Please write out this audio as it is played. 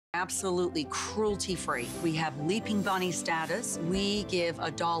absolutely cruelty-free. We have Leaping Bunny status. We give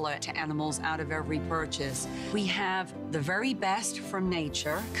 $1 to animals out of every purchase. We have the very best from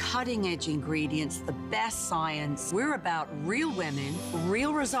nature, cutting-edge ingredients, the best science. We're about real women,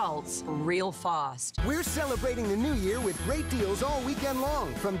 real results, real fast. We're celebrating the new year with great deals all weekend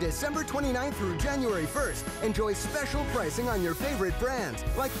long. From December 29th through January 1st, enjoy special pricing on your favorite brands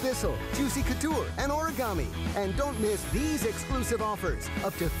like Thistle, Juicy Couture, and Origami. And don't miss these exclusive offers.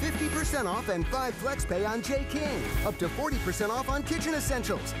 Up to 50% off and 5 flex pay on J. King. Up to 40% off on kitchen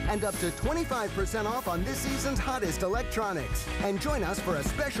essentials. And up to 25% off on this season's hottest electronics. And join us for a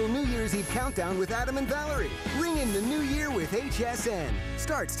special New Year's Eve countdown with Adam and Valerie. Ring in the new year with HSN.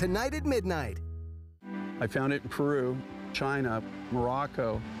 Starts tonight at midnight. I found it in Peru, China,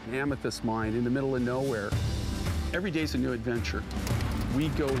 Morocco, an amethyst mine in the middle of nowhere. Every day's a new adventure. We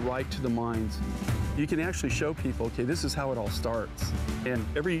go right to the mines. You can actually show people, okay, this is how it all starts. And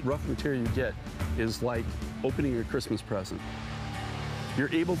every rough material you get is like opening a Christmas present. You're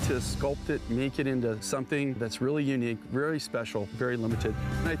able to sculpt it, make it into something that's really unique, very special, very limited.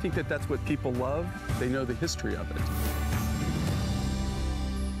 And I think that that's what people love. They know the history of it.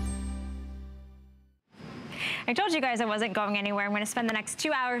 I told you guys I wasn't going anywhere. I'm going to spend the next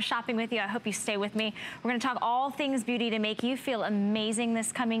 2 hours shopping with you. I hope you stay with me. We're going to talk all things beauty to make you feel amazing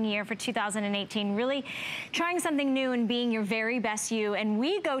this coming year for 2018. Really trying something new and being your very best you. And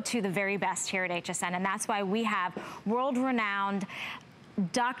we go to the very best here at HSN. And that's why we have world-renowned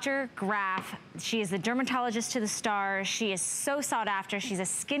Dr. Graf. She is the dermatologist to the stars. She is so sought after. She's a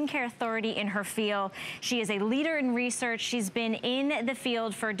skincare authority in her field. She is a leader in research. She's been in the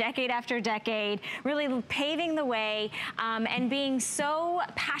field for decade after decade, really paving the way and being so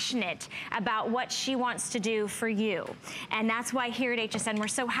passionate about what she wants to do for you. And that's why here at HSN, we're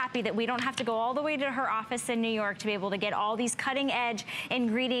so happy that we don't have to go all the way to her office in New York to be able to get all these cutting edge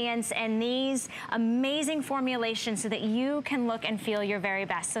ingredients and these amazing formulations so that you can look and feel your very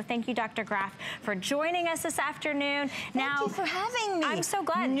best. So thank you, Dr. Graf, for joining us this afternoon. Thank you for having me. I'm so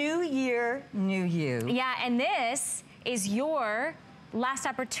glad. New year, new you. Yeah, and this is your last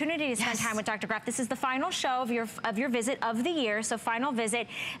opportunity to spend time with Dr. Graf. This is the final show of your visit of the year, so final visit.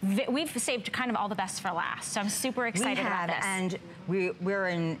 We've saved kind of all the best for last, so I'm super excited about this. And we're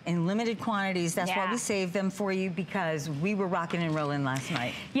in limited quantities. That's why we saved them for you, because we were rocking and rolling last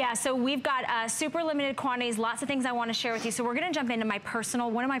night. Yeah, so we've got super limited quantities, lots of things I want to share with you. So we're going to jump into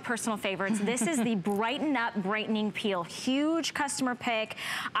one of my personal favorites. This is the Brighten Up Brightening Peel. Huge customer pick.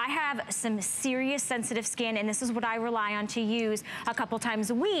 I have some serious sensitive skin, and this is what I rely on to use a couple times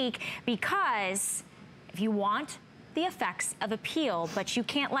a week, because if you want the effects of a peel, but you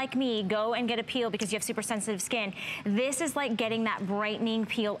can't, like me, go and get a peel because you have super sensitive skin, this is like getting that brightening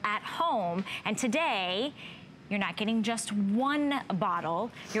peel at home. And today, you're not getting just one bottle,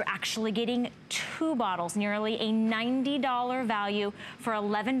 you're actually getting 2 bottles, nearly a $90 value for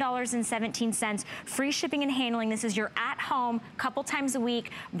 $11.17. Free shipping and handling. This is your at-home, couple times a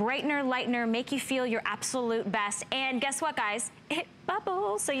week, brightener, lightener, make you feel your absolute best. And guess what, guys? It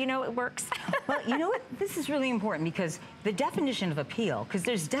bubbles, so you know it works. Well, you know what? This is really important, because the definition of a peel, because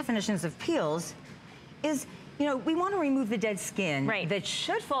there's definitions of peels, is, you know, we want to remove the dead skin that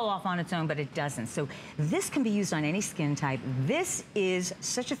should fall off on its own, but it doesn't. So this can be used on any skin type. This is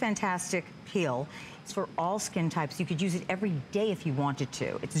such a fantastic peel. It's for all skin types. You could use it every day if you wanted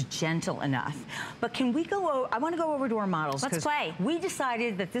to. It's gentle enough. But can we go over, I want to go over to our models. Let's play. We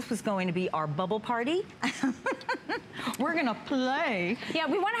decided that this was going to be our bubble party. We're going to play. Yeah,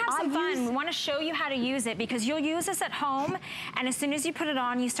 we want to have some fun. We want to show you how to use it, because you'll use this at home, and as soon as you put it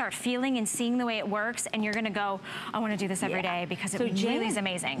on, you start feeling and seeing the way it works, and you're going to go, I want to do this every day, because it really is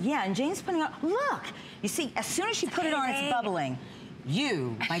amazing. Yeah, and Jane's putting on, look, you see, as soon as she put it on, it's bubbling.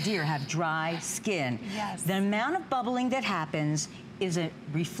 You, my dear, have dry skin. Yes. The amount of bubbling that happens is a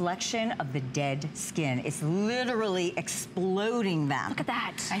reflection of the dead skin. It's literally exploding them. Look at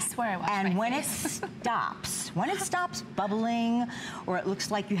that. I swear I washed And my when face. when it stops bubbling, or it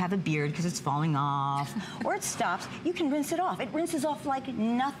looks like you have a beard because it's falling off, or it stops, you can rinse it off. It rinses off like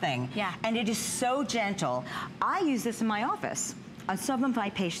nothing. Yeah. And it is so gentle. I use this in my office on some of my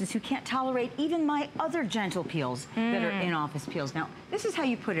patients who can't tolerate even my other gentle peels that are in-office peels. Now, this is how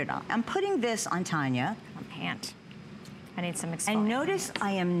you put it on. I'm putting this on Tanya. I can't. I need some exfoliant. And notice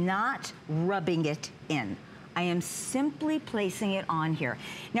I am not rubbing it in. I am simply placing it on here.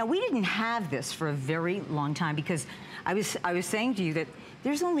 Now, we didn't have this for a very long time, because I was saying to you that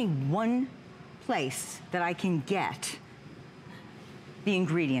there's only one place that I can get the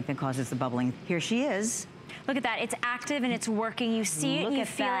ingredient that causes the bubbling. Here she is. Look at that, it's active and it's working. You see it and you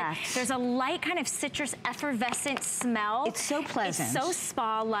feel it. There's a light kind of citrus effervescent smell. It's so pleasant. It's so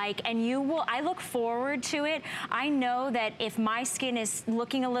spa-like, and I look forward to it. I know that if my skin is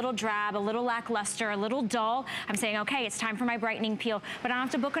looking a little drab, a little lackluster, a little dull, I'm saying, okay, it's time for my brightening peel. But I don't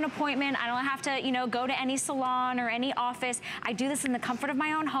have to book an appointment. I don't have to, you know, go to any salon or any office. I do this in the comfort of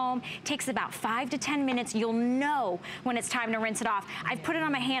my own home. It takes about 5 to 10 minutes. You'll know when it's time to rinse it off. I've put it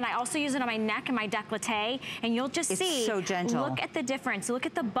on my hand. I also use it on my neck and my décolleté, and you'll just see. It's so gentle. Look at the difference. Look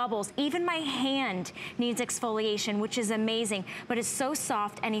at the bubbles. Even my hand needs exfoliation, which is amazing, but it's so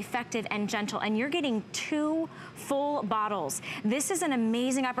soft and effective and gentle, and you're getting 2 full bottles. This is an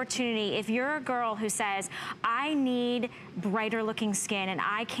amazing opportunity if you're a girl who says, I need brighter looking skin and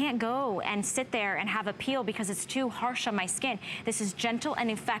I can't go and sit there and have a peel because it's too harsh on my skin. This is gentle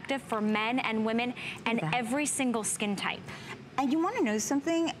and effective for men and women and every single skin type. And you want to know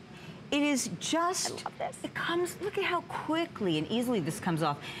something? It is just, I love this. It comes, look at how quickly and easily this comes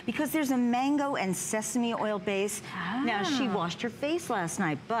off, because there's a mango and sesame oil base. Oh. Now, she washed her face last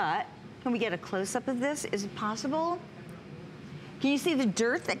night, but can we get a close-up of this? Is it possible? Can you see the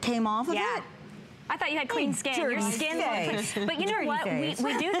dirt that came off of it? I thought you had clean skin. Your skin looks, but you know what?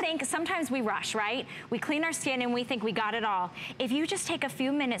 We do think, sometimes we rush, right? We clean our skin and we think we got it all. If you just take a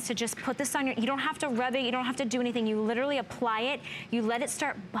few minutes to just put this on you don't have to rub it, you don't have to do anything. You literally apply it, you let it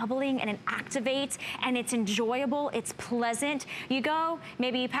start bubbling and it activates, and it's enjoyable, it's pleasant. You go,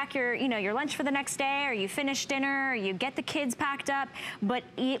 maybe you pack your, you know, your lunch for the next day, or you finish dinner, or you get the kids packed up, but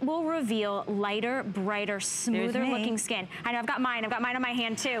it will reveal lighter, brighter, smoother looking skin. I know, I've got mine on my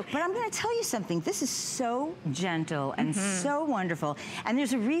hand too. But I'm gonna tell you something, this is so gentle and so wonderful. And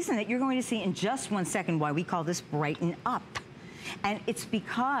there's a reason that you're going to see in just 1 second why we call this Brighten Up. And it's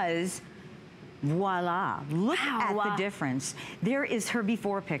because, voila, look at the difference. There is her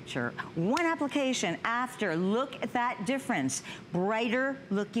before picture. One application after, look at that difference. Brighter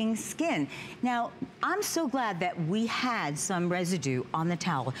looking skin. Now, I'm so glad that we had some residue on the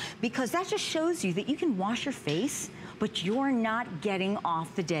towel, because that just shows you that you can wash your face, but you're not getting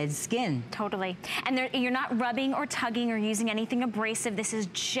off the dead skin. Totally. And you're not rubbing or tugging or using anything abrasive. This is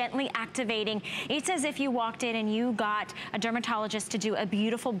gently activating. It's as if you walked in and you got a dermatologist to do a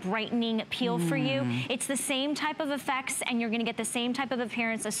beautiful brightening peel for you. It's the same type of effects, and you're gonna get the same type of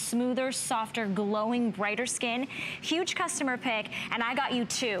appearance, a smoother, softer, glowing, brighter skin. Huge customer pick, and I got you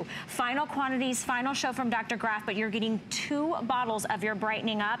 2. Final quantities, final show from Dr. Graf, but you're getting 2 bottles of your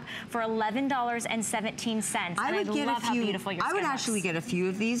Brightening Up for $11.17. I would actually get a few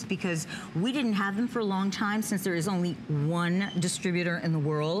of these, because we didn't have them for a long time, since there is only 1 distributor in the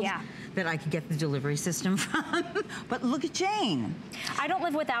world that I could get the delivery system from. But look at Jane. I don't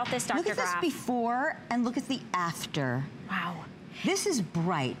live without this, Dr. Graf. Look at this before and look at the after. Wow. This is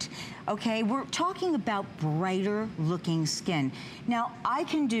bright, okay? We're talking about brighter looking skin. Now, I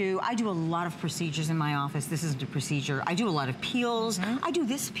do a lot of procedures in my office. This is the procedure. I do a lot of peels. I do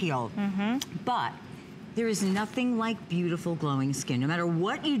this peel. But there is nothing like beautiful glowing skin. No matter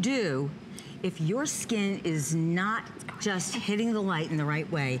what you do, if your skin is not just hitting the light in the right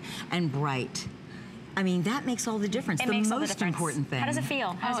way and bright, I mean, that makes all the difference. It makes all the most important thing. How does it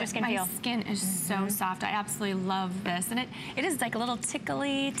feel? How does your skin feel? My skin is so soft. I absolutely love this. And it is like a little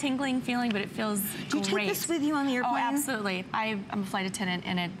tickly, tingling feeling, but it feels great. Do you take this with you on the airplane? Oh, absolutely. I'm a flight attendant,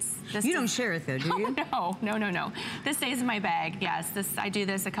 and it's... You don't share it, though, do you? Oh, no. This stays in my bag, yes. I do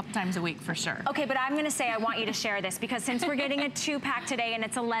this a couple times a week for sure. Okay, but I'm gonna say I want you to share this, because since we're getting a 2-pack today and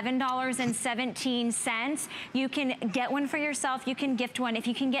it's $11.17, you can get one for yourself, you can gift one. If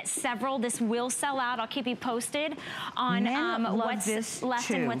you can get several, this will sell out. I'll keep you posted on what's left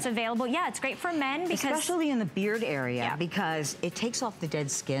and what's available. Yeah, it's great for men, because... Especially in the beard area, because it takes off the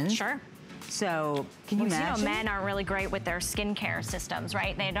dead skin. Sure. So, can you imagine? You know, men aren't really great with their skincare systems,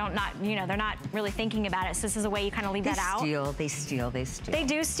 right? They're not really thinking about it. So this is a way you kind of leave that out. They steal. They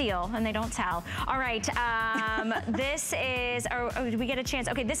do steal, and they don't tell. All right, this is, do we get a chance?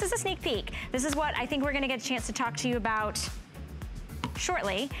 Okay, this is a sneak peek. This is what I think we're gonna get a chance to talk to you about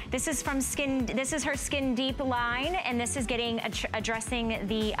shortly. This is from this is her Skin Deep line, and this is addressing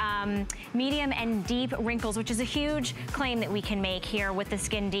the medium and deep wrinkles, which is a huge claim that we can make here with the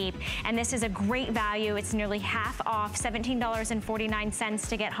Skin Deep. And this is a great value. It's nearly half off, $17.49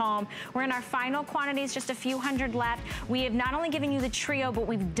 to get home. We're in our final quantities, just a few hundred left. We have not only given you the trio, but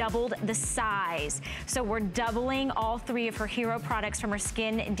we've doubled the size. So we're doubling all 3 of her hero products from her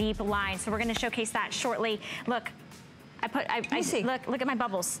Skin Deep line. So we're gonna showcase that shortly. Look, Look at my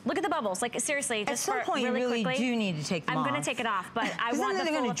bubbles. Look at the bubbles. Like seriously, just at some point really you really quickly, do need to take them off. I'm going to take it off, but I want the full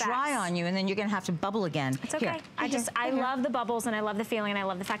they're going effects. to dry on you, and then you're going to have to bubble again. It's okay. I love the bubbles, and I love the feeling, and I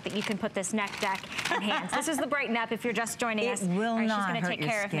love the fact that you can put this neck deck in hands. This is the Brighten Up. If you're just joining us, it will not she's going to hurt take your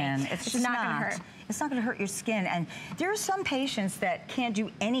care skin. of me. It's just not going to hurt. It's not going to hurt your skin, and there are some patients that can't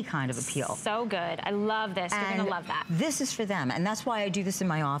do any kind of a peel. So good. I love this. You're going to love that. This is for them, and that's why I do this in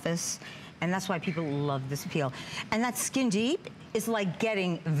my office, and that's why people love this peel. And that Skin Deep is like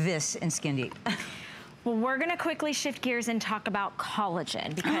getting this in Skin Deep. Well, we're going to quickly shift gears and talk about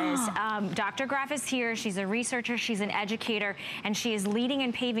collagen because Dr. Graf is here. She's a researcher, she's an educator, and she is leading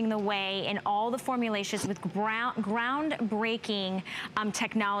and paving the way in all the formulations with groundbreaking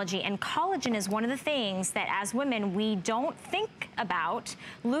technology. And collagen is one of the things that as women, we don't think about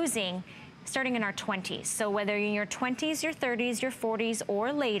losing starting in our 20s. So whether you're in your 20s, your 30s, your 40s,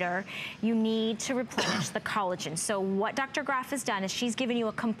 or later, you need to replenish the collagen. So what Dr. Graf has done is she's given you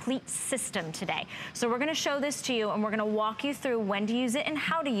a complete system today. So we're gonna show this to you and we're gonna walk you through when to use it and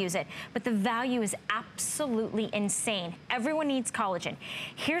how to use it. But the value is absolutely insane. Everyone needs collagen.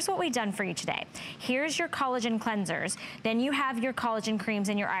 Here's what we've done for you today. Here's your collagen cleansers. Then you have your collagen creams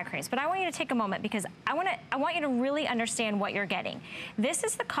and your eye creams. But I want you to take a moment because I want you to really understand what you're getting. This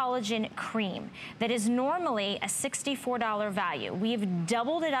is the collagen cream that is normally a $64 value. We've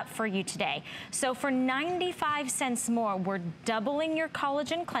doubled it up for you today. So for 95 cents more, we're doubling your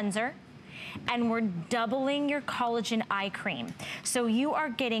collagen cleanser and we're doubling your collagen eye cream. So you are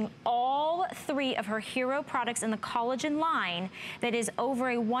getting all three of her hero products in the collagen line that is over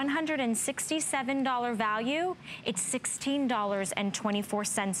a $167 value. It's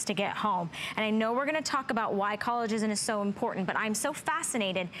 $16.24 to get home. And I know we're gonna talk about why collagen is so important, but I'm so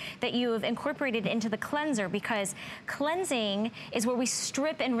fascinated that you have incorporated it into the cleanser because cleansing is where we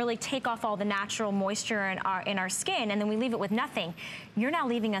strip and really take off all the natural moisture in our skin and then we leave it with nothing. You're now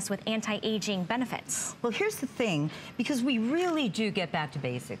leaving us with anti-aging benefits. Well, here's the thing, because we really do get back to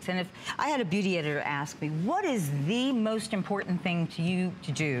basics. And if I had a beauty editor ask me, what is the most important thing to you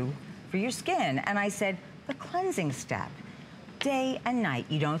to do for your skin? And I said, the cleansing step. Day and night.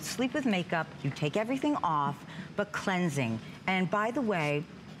 You don't sleep with makeup, you take everything off, but cleansing. And by the way,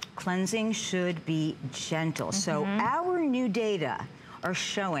 cleansing should be gentle. So our new data are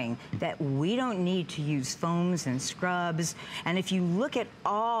showing that we don't need to use foams and scrubs. And if you look at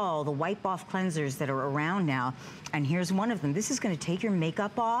all the wipe-off cleansers that are around now, and here's one of them, this is gonna take your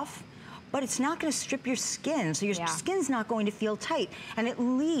makeup off, but it's not gonna strip your skin, so your skin's not going to feel tight. And it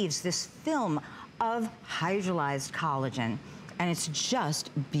leaves this film of hydrolyzed collagen. And it's just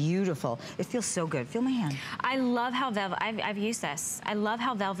beautiful. It feels so good. Feel my hand. I love how I've used this. I love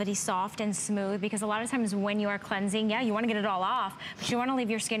how velvety, soft, and smooth because a lot of times when you are cleansing, yeah, you want to get it all off, but you want to leave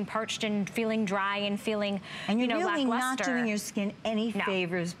your skin parched and feeling dry and feeling, and you're really lackluster. Not doing your skin any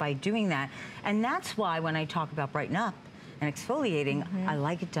favors by doing that. And that's why when I talk about Brighten Up and exfoliating, I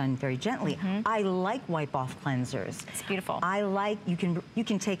like it done very gently. I like wipe-off cleansers. It's beautiful. I like, you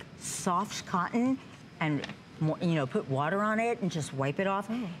can take soft cotton and put water on it and just wipe it off,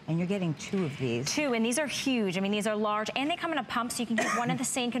 and you're getting 2 of these. 2, and these are huge. I mean, these are large, and they come in a pump, so you can get one in the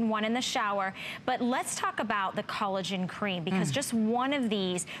sink and one in the shower. But let's talk about the collagen cream, because just one of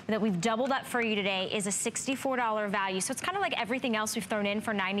these that we've doubled up for you today is a $64 value. So it's kind of like everything else we've thrown in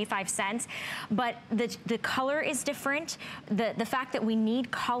for 95 cents. But the color is different. The fact that we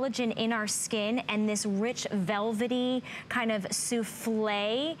need collagen in our skin and this rich, velvety kind of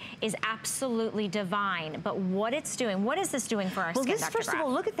souffle is absolutely divine. But what it's doing, what is this doing for our skin, Dr. Graf? First of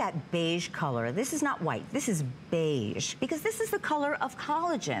all, look at that beige color. This is not white, this is beige, because this is the color of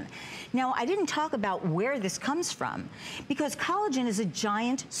collagen. Now, I didn't talk about where this comes from, because collagen is a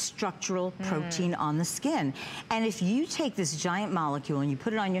giant structural protein on the skin. And if you take this giant molecule and you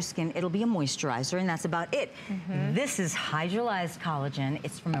put it on your skin, it'll be a moisturizer, and that's about it. This is hydrolyzed collagen.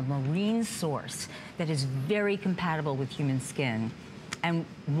 It's from a marine source that is very compatible with human skin. And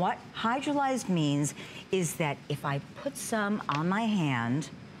what hydrolyzed means is that if I put some on my hand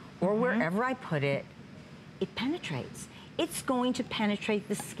or wherever I put it, it penetrates. It's going to penetrate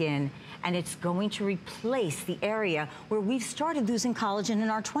the skin and it's going to replace the area where we've started losing collagen in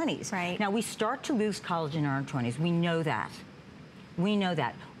our 20s. Right. Now, we start to lose collagen in our 20s. We know that. We know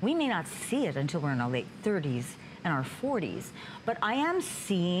that. We may not see it until we're in our late 30s and our 40s. But I am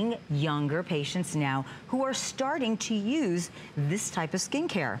seeing younger patients now who are starting to use this type of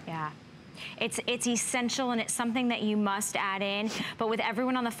skincare. Yeah. It's essential, and it's something that you must add in. But with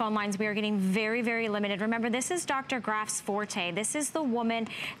everyone on the phone lines, we are getting very, very limited. Remember, this is Dr. Graf's forte. This is the woman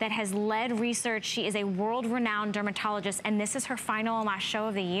that has led research. She is a world-renowned dermatologist, and this is her final and last show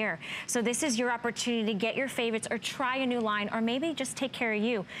of the year. So this is your opportunity to get your favorites or try a new line, or maybe just take care of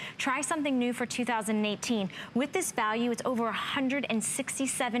you. Try something new for 2018. With this value, it's over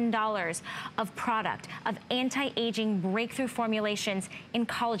 $167 of product, of anti-aging breakthrough formulations in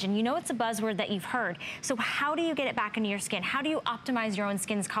collagen. You know it's a buzzword that you've heard. So how do you get it back into your skin? How do you optimize your own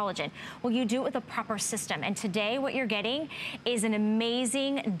skin's collagen? Well, you do it with a proper system. And today what you're getting is an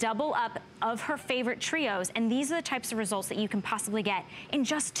amazing double up of her favorite trios. And these are the types of results that you can possibly get in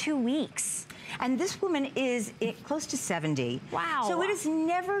just 2 weeks. And this woman is close to 70. Wow. So it is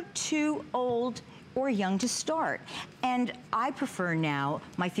never too old or young to start. And I prefer now,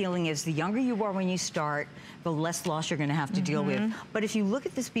 my feeling is the younger you are when you start, the less loss you're gonna have to deal with. But if you look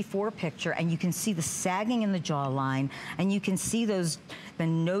at this before picture and you can see the sagging in the jawline, and you can see the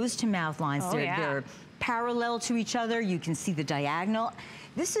nose to mouth lines, they're parallel to each other, you can see the diagonal.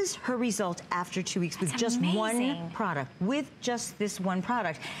 This is her result after 2 weeks with just one product, with just this one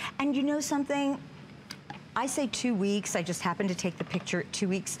product. And you know something? I say 2 weeks, I just happened to take the picture at 2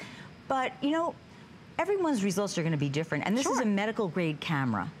 weeks, but you know, everyone's results are gonna be different. And this is a medical grade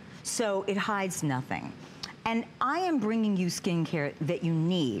camera, so it hides nothing. And I am bringing you skincare that you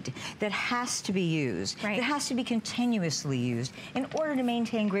need, that has to be used, that has to be continuously used in order to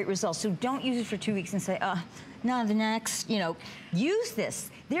maintain great results. So don't use it for 2 weeks and say, no, the next, you know, use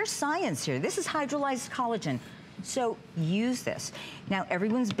this. There's science here. This is hydrolyzed collagen. So use this. Now,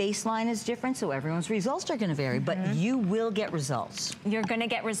 everyone's baseline is different, so everyone's results are gonna vary, but you will get results. You're gonna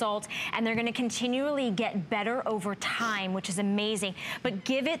get results, and they're gonna continually get better over time, which is amazing. But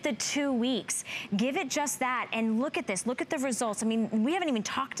give it the 2 weeks. Give it just that, and look at this. Look at the results. I mean, we haven't even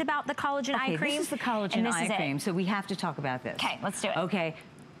talked about the collagen eye cream. This is the collagen eye cream, so we have to talk about this. Okay, let's do it. Okay,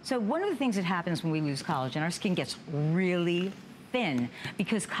 so one of the things that happens when we lose collagen, our skin gets really thin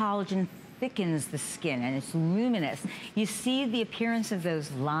because collagen thickens the skin and it's luminous. You see the appearance of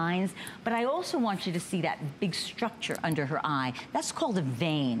those lines, but I also want you to see that big structure under her eye. That's called a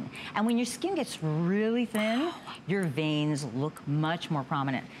vein. And when your skin gets really thin, your veins look much more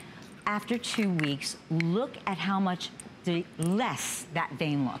prominent. After 2 weeks, look at how much less that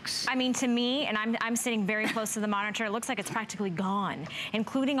vein looks. I mean, to me, and I'm sitting very close to the monitor, it looks like it's practically gone,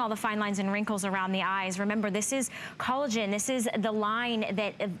 including all the fine lines and wrinkles around the eyes. Remember, this is collagen. This is the line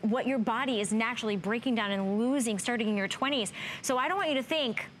that what your body is naturally breaking down and losing starting in your 20s. So I don't want you to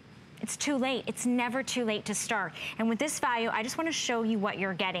think it's too late. It's never too late to start. And with this value, I just want to show you what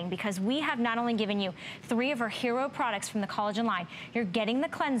you're getting, because we have not only given you 3 of our hero products from the collagen line. You're getting the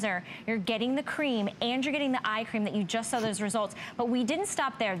cleanser, you're getting the cream, and you're getting the eye cream that you just saw those results. But we didn't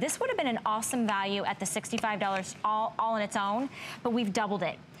stop there. This would have been an awesome value at the $65 all on its own, but we've doubled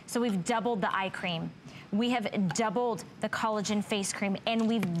it. So we've doubled the eye cream. We have doubled the collagen face cream, and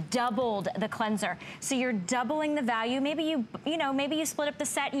we've doubled the cleanser. So you're doubling the value. Maybe maybe you split up the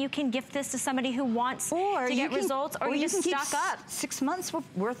set and you can gift this to somebody who wants to get results, or you just stock up 6 months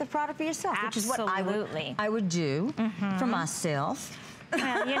worth of product for yourself, Absolutely. which is what I would do for myself.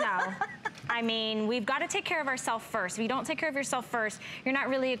 Well, you know, I mean, we've got to take care of ourselves first. If you don't take care of yourself first, you're not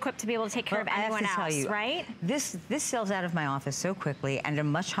really equipped to be able to take care of anyone else, tell you, right? This sells out of my office so quickly and at a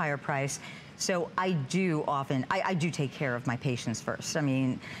much higher price. So I do often, I do take care of my patients first. I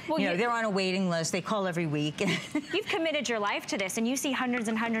mean, well, you know, they're on a waiting list. They call every week. You've committed your life to this, and you see hundreds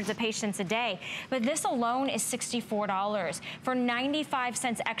and hundreds of patients a day. But this alone is $64. For 95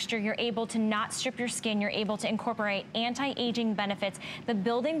 cents extra, you're able to not strip your skin. You're able to incorporate anti-aging benefits, the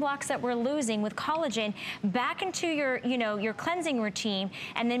building blocks that we're losing with collagen, back into your, your cleansing routine,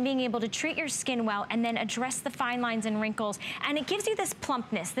 and then being able to treat your skin well, and then address the fine lines and wrinkles. And it gives you this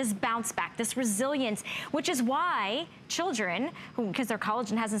plumpness, this bounce back, this resilience, which is why children, because their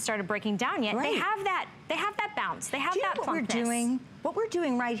collagen hasn't started breaking down yet, they have that bounce, they have that plumpness. What we're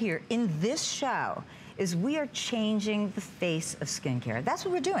doing right here in this show is we are changing the face of skincare. That's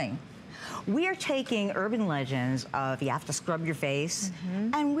what we're doing. We are taking urban legends of you have to scrub your face,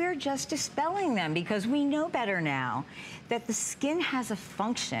 and we're just dispelling them, because we know better now that the skin has a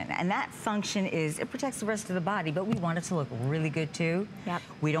function, and that function is it protects the rest of the body, but we want it to look really good too.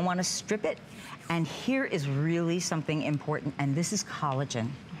 We don't want to strip it, And here is really something important, and this is collagen.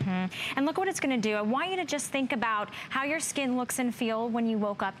 And look what it's going to do. I want you to just think about how your skin looks and feel when you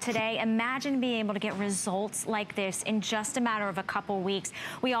woke up today. Imagine being able to get results like this in just a matter of a couple weeks.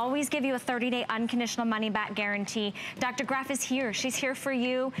 We always give you a 30-day unconditional money-back guarantee. Dr. Graf is here. She's here for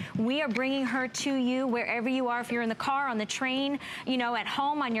you. We are bringing her to you wherever you are. If you're in the car, on the train, you know, at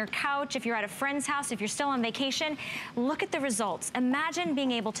home, on your couch, if you're at a friend's house, if you're still on vacation, look at the results. Imagine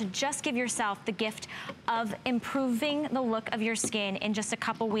being able to just give yourself the gift of improving the look of your skin in just a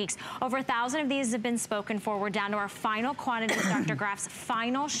couple weeks. Over 1,000 of these have been spoken for. We're down to our final quantities, Dr. Graf's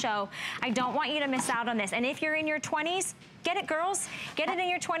final show. I don't want you to miss out on this. And if you're in your 20s, get it, girls. Get it in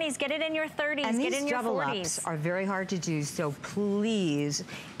your 20s, get it in your 30s, and get it in your 40s. And these double ups are very hard to do, so please,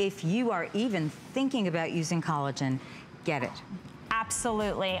 if you are even thinking about using collagen, get it.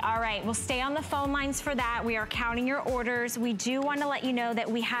 Absolutely. All right, we'll stay on the phone lines for that. We are counting your orders. We do want to let you know that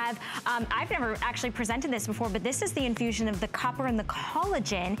we have, I've never actually presented this before, but this is the infusion of the copper and the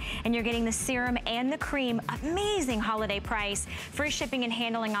collagen, and you're getting the serum and the cream. Amazing holiday price. Free shipping and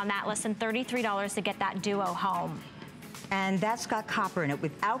handling on that, less than $33 to get that duo home. And that's got copper in it.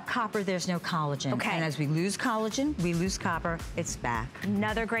 Without copper, there's no collagen. Okay. And as we lose collagen, we lose copper, it's back.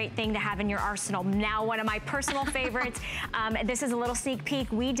 Another great thing to have in your arsenal. Now, one of my personal favorites, this is a little sneak peek.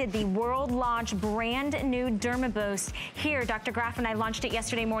 We did the world launch brand new Derma Boost. Here, Dr. Graf and I launched it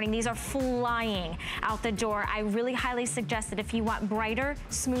yesterday morning. These are flying out the door. I really highly suggest that if you want brighter,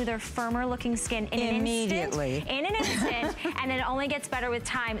 smoother, firmer looking skin in an instant, and it only gets better with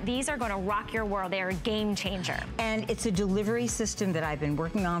time, these are going to rock your world. They are a game changer. And it's a delivery system that I've been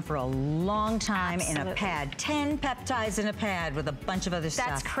working on for a long time. Absolutely. In a pad. 10 peptides in a pad with a bunch of other stuff.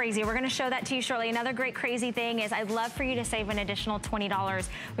 That's crazy. We're going to show that to you shortly. Another great crazy thing is I'd love for you to save an additional $20.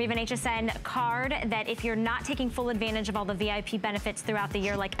 We have an HSN card that if you're not taking full advantage of all the VIP benefits throughout the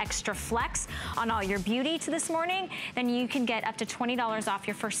year, like extra flex on all your beauty to this morning, then you can get up to $20 off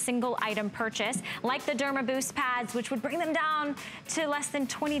your first single item purchase, like the Derma Boost pads, which would bring them down to less than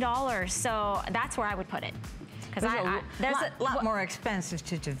 $20. So that's where I would put it. There's a lot more expensive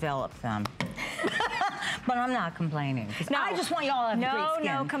to develop them. But I'm not complaining. No, I just want y'all to have great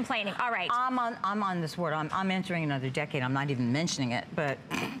skin. No complaining. All right. I'm on this word. I'm entering another decade. I'm not even mentioning it, but.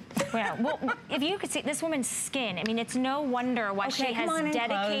 Well, if you could see this woman's skin, I mean, it's no wonder why she has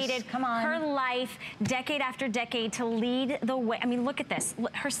dedicated her life decade after decade to lead the way. I mean, look at this.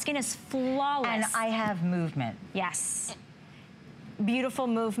 Her skin is flawless. And I have movement. Yes. Beautiful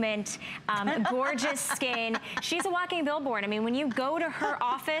movement, gorgeous skin. She's a walking billboard. I mean, when you go to her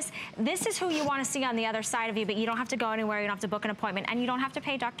office, this is who you want to see on the other side of you, but you don't have to go anywhere. You don't have to book an appointment, and you don't have to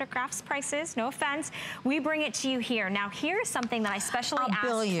pay Dr. Graf's prices. No offense. We bring it to you here. Now, here's something that I specially asked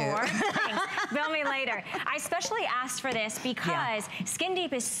for. Thanks. Bill me later. I specially asked for this because Skin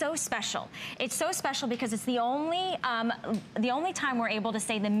Deep is so special. It's so special because it's the only time we're able to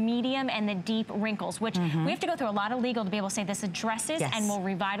say the medium and the deep wrinkles, which we have to go through a lot of legal to be able to say this addresses and will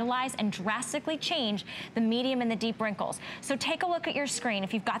revitalize and drastically change the medium and the deep wrinkles. So take a look at your screen.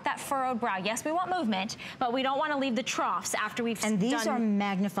 If you've got that furrowed brow, yes, we want movement, but we don't want to leave the troughs after we've done. And these are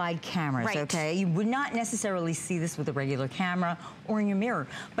magnified cameras, okay? You would not necessarily see this with a regular camera or in your mirror.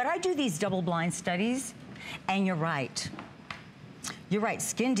 But I do these double-blind studies, and you're right. You're right,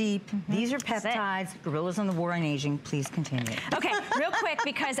 Skin Deep. These are peptides, Gorillas on the War on Aging. Please continue. Okay, real quick,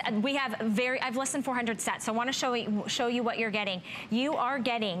 because we have I've less than 400 sets, so I want to show you what you're getting. You are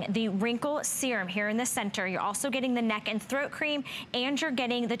getting the wrinkle serum here in the center. You're also getting the neck and throat cream, and you're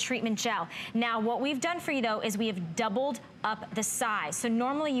getting the treatment gel. Now, what we've done for you, though, is we have doubled up the size. So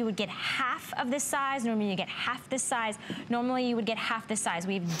normally you would get half of this size, normally you get half this size, normally you would get half this size.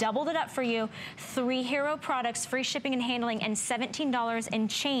 We've doubled it up for you. 3 hero products, free shipping and handling, and $17 and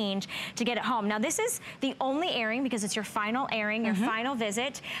change to get it home. Now this is the only airing because it's your final airing, your final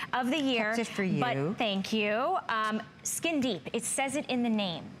visit of the year. Kept it for you. But thank you. Skin Deep, it says it in the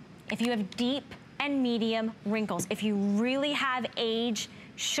name. If you have deep and medium wrinkles, if you really have age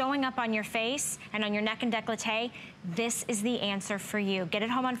showing up on your face and on your neck and décolleté, this is the answer for you. Get it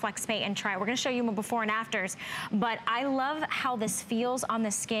home on FlexPay and try it. We're gonna show you more before and afters, but I love how this feels on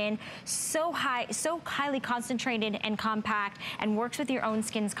the skin. So highly concentrated and compact, and works with your own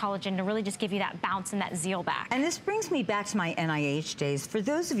skin's collagen to really just give you that bounce and that zeal back. And this brings me back to my NIH days. For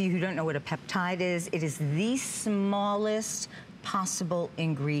those of you who don't know what a peptide is, it is the smallest possible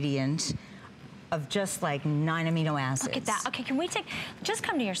ingredient of just like 9 amino acids. Look at that. Okay, can we just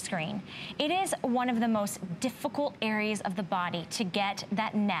come to your screen. It is one of the most difficult areas of the body to get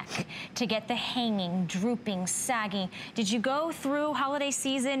that neck, to get the hanging, drooping, sagging. Did you go through holiday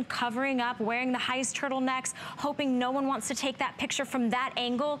season covering up, wearing the highest turtlenecks, hoping no one wants to take that picture from that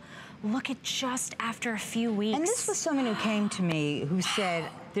angle? look at just after a few weeks. And this was someone who came to me who said,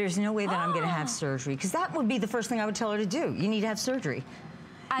 there's no way that I'm going to have surgery, because that would be the first thing I would tell her to do. You need to have surgery.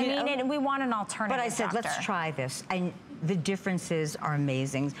 I mean, we want an alternative, But I said, doctor. let's try this. And the differences are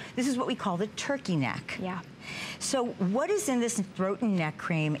amazing. This is what we call the turkey neck. Yeah. So what is in this throat and neck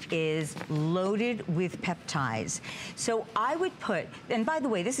cream is loaded with peptides. So I would put, and by the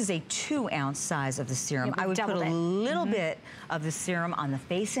way, this is a 2-ounce size of the serum. Yeah, I would put a little bit of the serum on the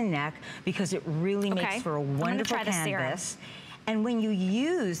face and neck because it really makes for a wonderful canvas. And when you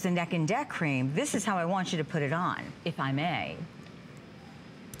use the neck and neck cream, this is how I want you to put it on, if I may.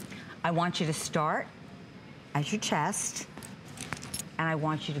 I want you to start at your chest, and I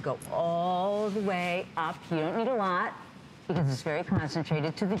want you to go all the way up. You don't need a lot because it's very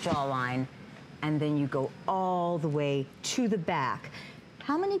concentrated to the jawline, and then you go all the way to the back.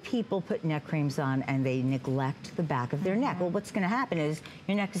 How many people put neck creams on and they neglect the back of their neck? Well, what's going to happen is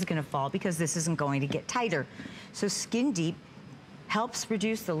your neck is going to fall because this isn't going to get tighter. So Skin Deep helps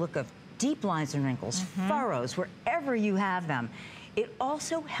reduce the look of deep lines and wrinkles, furrows, wherever you have them. It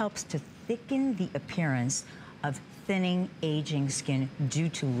also helps to thicken the appearance of thinning, aging skin due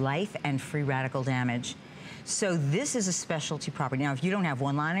to life and free radical damage. So this is a specialty property. Now, if you don't have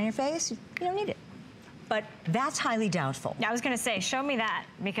one line on your face, you don't need it. But that's highly doubtful. I was going to say, show me that,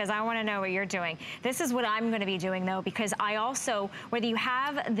 because I want to know what you're doing. This is what I'm going to be doing, though, because I also, whether you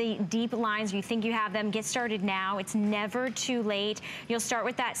have the deep lines or you think you have them, get started now. It's never too late. You'll start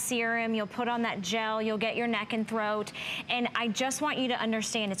with that serum. You'll put on that gel. You'll get your neck and throat. And I just want you to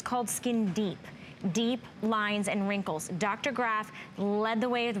understand, it's called Skin Deep. Deep lines and wrinkles. Dr. Graf led the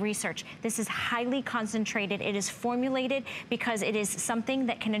way with research. This is highly concentrated. It is formulated because it is something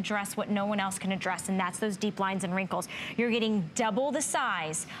that can address what no one else can address, and that's those deep lines and wrinkles. You're getting double the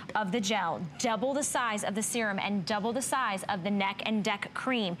size of the gel, double the size of the serum, and double the size of the neck and neck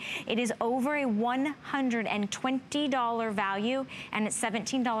cream. It is over a $120 value, and it's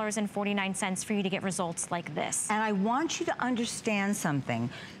 $17.49 for you to get results like this. And I want you to understand something.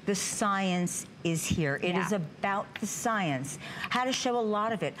 The science is here. It is about the science. How to show a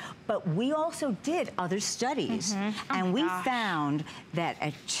lot of it. But we also did other studies. And we found that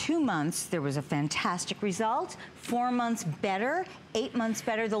at 2 months, there was a fantastic result. 4 months better, 8 months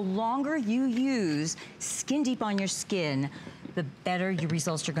better. The longer you use Skin Deep on your skin, the better your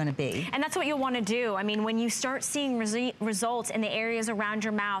results are going to be. And that's what you'll want to do. I mean, when you start seeing results in the areas around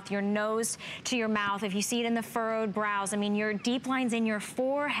your mouth, your nose to your mouth, if you see it in the furrowed brows, I mean, your deep lines in your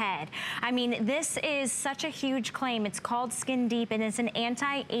forehead. I mean, this is such a huge claim. It's called Skin Deep, and it's an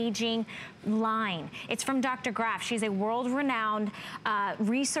anti-aging line. It's from Dr. Graf. She's a world-renowned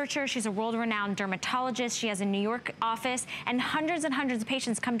researcher. She's a world-renowned dermatologist. She has a New York office, and hundreds of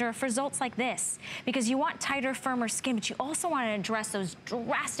patients come to her for results like this, because you want tighter, firmer skin, but you also want to address those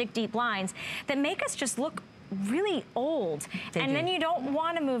drastic deep lines that make us just look really old. And then you don't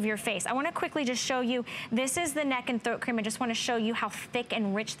want to move your face. I want to quickly just show you, this is the neck and throat cream. I just want to show you how thick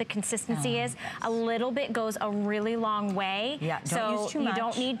and rich the consistency is. A little bit goes a really long way. Don't use too much. You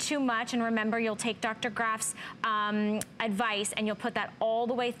don't need too much. And remember, you'll take Dr. Graf's advice and you'll put that all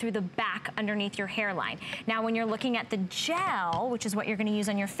the way through the back underneath your hairline. Now, when you're looking at the gel, which is what you're going to use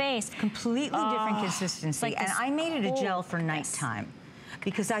on your face, completely different consistency. Like, and I made it a gel for nighttime,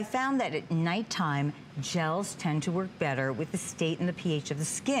 because I found that at nighttime, gels tend to work better with the state and the pH of the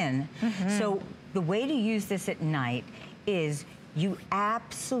skin. So the way to use this at night is you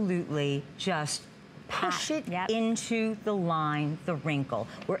absolutely just push it into the line, the wrinkle,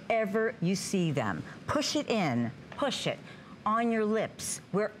 wherever you see them. Push it in, push it on your lips,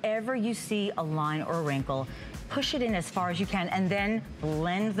 wherever you see a line or a wrinkle, push it in as far as you can, and then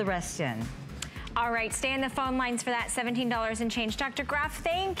blend the rest in. All right, stay on the phone lines for that $17 and change. Dr. Graf,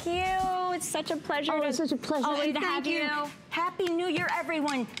 thank you. It's such a pleasure. Oh, it's such a pleasure. Always to have you. Happy New Year,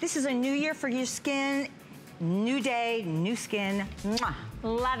 everyone. This is a new year for your skin. New day, new skin. Mwah.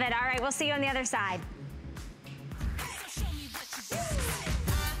 Love it. All right, we'll see you on the other side.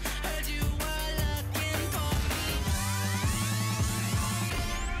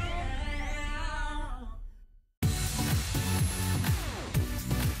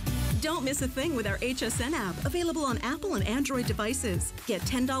 Don't miss a thing with our HSN app, available on Apple and Android devices. Get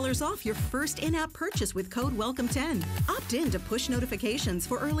 $10 off your first in-app purchase with code WELCOME10. Opt in to push notifications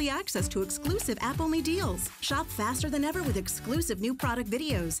for early access to exclusive app-only deals. Shop faster than ever with exclusive new product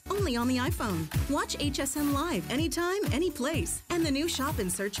videos, only on the iPhone. Watch HSN Live anytime, any place. And the new shop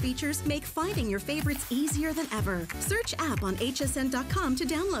and search features make finding your favorites easier than ever. Search app on hsn.com to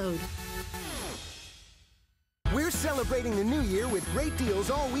download. We're celebrating the new year with great deals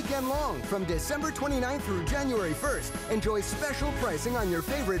all weekend long. From December 29th through January 1st, enjoy special pricing on your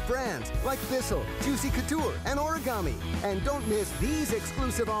favorite brands like Thistle, Juicy Couture, and Origami. And don't miss these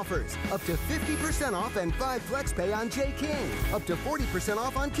exclusive offers. Up to 50% off and 5 flex pay on J. King. Up to 40%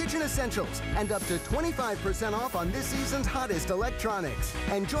 off on kitchen essentials. And up to 25% off on this season's hottest electronics.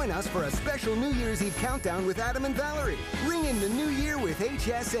 And join us for a special New Year's Eve countdown with Adam and Valerie. Ring in the new year with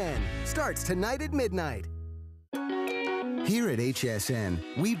HSN. Starts tonight at midnight. Here at HSN,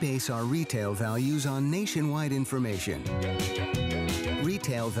 we base our retail values on nationwide information.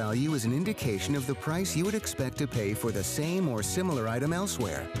 Retail value is an indication of the price you would expect to pay for the same or similar item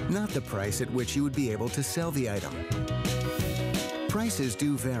elsewhere, not the price at which you would be able to sell the item. Prices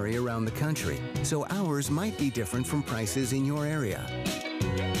do vary around the country, so ours might be different from prices in your area.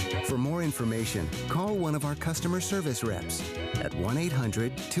 For more information, call one of our customer service reps at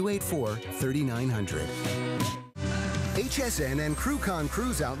 1-800-284-3900. HSN and CrewCon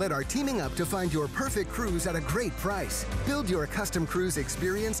Cruise Outlet are teaming up to find your perfect cruise at a great price. Build your custom cruise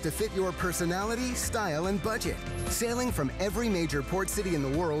experience to fit your personality, style, and budget. Sailing from every major port city in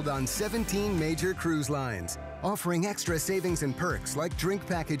the world on 17 major cruise lines. Offering extra savings and perks like drink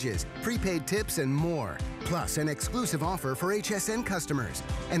packages, prepaid tips, and more. Plus, an exclusive offer for HSN customers.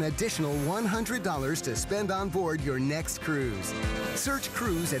 An additional $100 to spend on board your next cruise. Search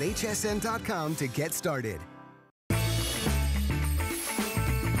cruise at hsn.com to get started.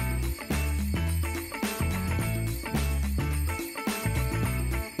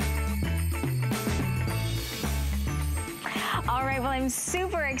 All right, well, I'm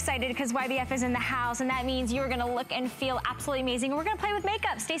super excited because YBF is in the house, and that means you're gonna look and feel absolutely amazing. We're gonna play with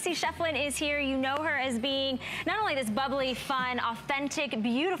makeup. Stacey Shefflin is here. You know her as being not only this bubbly, fun, authentic,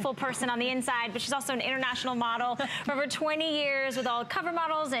 beautiful person on the inside, but she's also an international model for over 20 years with all cover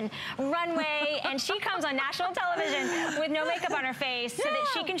models and runway, and she comes on national television with no makeup on her face so that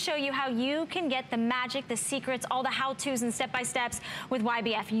she can show you how you can get the magic, the secrets, all the how-tos and step-by-steps with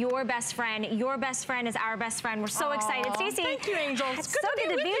YBF. Your best friend is our best friend. We're so excited. Stacey, thank you, Angels. It's good to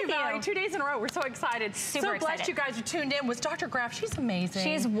be with you, Valerie. 2 days in a row. We're so excited. Super blessed excited. You guys are tuned in with Dr. Graf. She's amazing.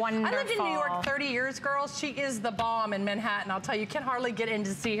 She's wonderful. I lived in New York 30 years, girls. She is the bomb in Manhattan. I'll tell you, you can hardly get in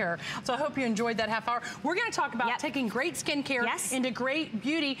to see her. So I hope you enjoyed that half hour. We're going to talk about taking great skincare into great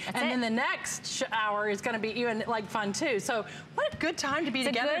beauty. Then the next hour is going to be even like fun too. So what a good time to be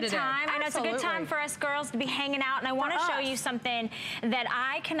together today. It's a good time. I know it's a good time for us girls to be hanging out. And I want to show you something that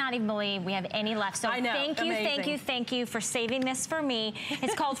I cannot even believe we have any left. So thank you for saving this for me.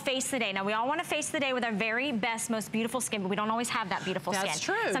 It's called Face the Day. Now, we all want to face the day with our very best, most beautiful skin, but we don't always have that beautiful skin. That's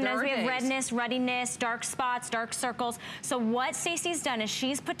true. Sometimes we have redness, ruddiness, dark spots, dark circles. So what Stacey's done is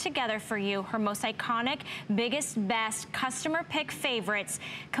she's put together for you her most iconic, biggest, best, customer pick favorites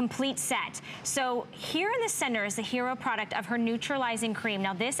complete set. So here in the center is the hero product of her neutralizing cream.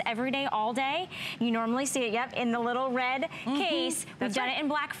 Now, this every day, all day, you normally see it, in the little red case. We've done it in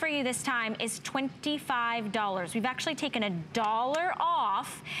black for you this time, is $25. We've actually taken $1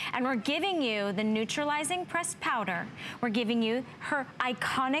 off, and we're giving you the neutralizing pressed powder. We're giving you her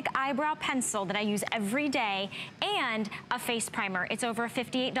iconic eyebrow pencil that I use every day, and a face primer. It's over a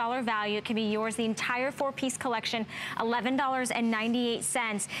 $58 value. It can be yours, the entire 4-piece collection,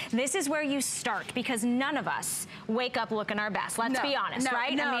 $11.98. This is where you start, because none of us wake up looking our best. Let's be honest,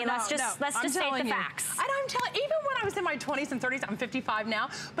 right? I mean, let's just state the facts. I'm telling you, even when I was in my 20s and 30s, I'm 55 now,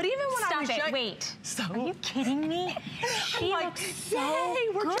 but even when I was young. Wait. Are you kidding me? She looks so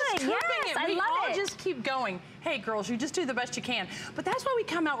we're good. just it. I we love all it. just keep going. Hey, girls, you just do the best you can. But that's why we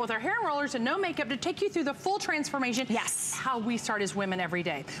come out with our hair rollers and no makeup to take you through the full transformation. Yes. How we start as women every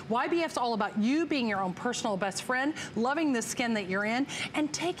day. YBF's all about you being your own personal best friend, loving the skin that you're in,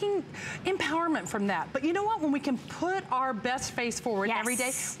 and taking empowerment from that. But you know what? When we can put our best face forward every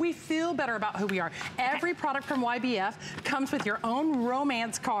day, we feel better about who we are. Every product from YBF comes with your own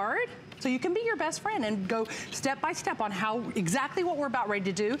romance card. So you can be your best friend and go step by step on how exactly what we're about ready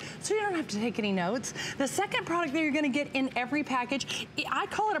to do, so you don't have to take any notes. The second product that you're gonna get in every package, I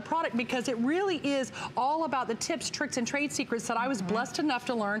call it a product because it really is all about the tips, tricks, and trade secrets that I was blessed enough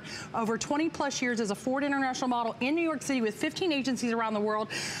to learn over 20 plus years as a Ford International model in New York City with 15 agencies around the world.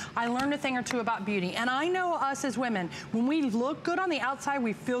 I learned a thing or two about beauty. And I know us as women, when we look good on the outside,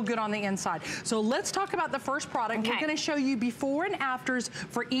 we feel good on the inside. So let's talk about the first product. We're gonna show you before and afters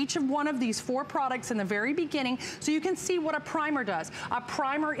for each of one of these 4 products in the very beginning so you can see what a primer does. A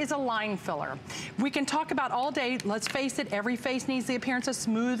primer is a line filler. We can talk about all day, let's face it, every face needs the appearance of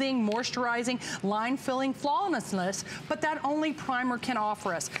smoothing, moisturizing, line filling, flawlessness, but that only primer can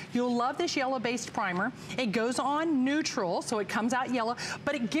offer us. You'll love this yellow-based primer. It goes on neutral, so it comes out yellow,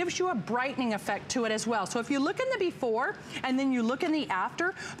 but it gives you a brightening effect to it as well. So if you look in the before and then you look in the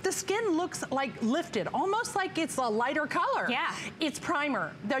after, the skin looks like lifted, almost like it's a lighter color. Yeah. It's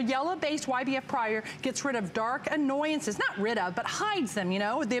primer. The yellow-based YBF primer gets rid of dark annoyances, not rid of, but hides them, you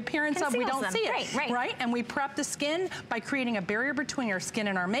know, the appearance of we don't see it. Right. And we prep the skin by creating a barrier between our skin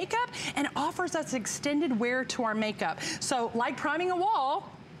and our makeup, and it offers us extended wear to our makeup. So like priming a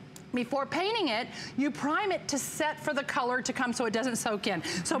wall, before painting it, you prime it to set for the color to come so it doesn't soak in.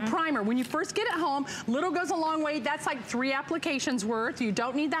 So primer, when you first get it home, little goes a long way. That's like 3 applications worth. You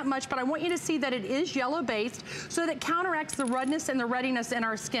don't need that much, but I want you to see that it is yellow based so that it counteracts the redness and the readiness in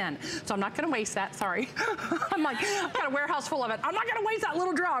our skin. So I'm not gonna waste that, sorry. I'm like, I've got a warehouse full of it. I'm not gonna waste that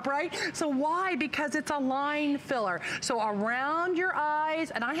little drop, right? So why? Because it's a line filler. So around your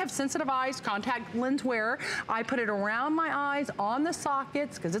eyes, and I have sensitive eyes, contact lens wearer, I put it around my eyes, on the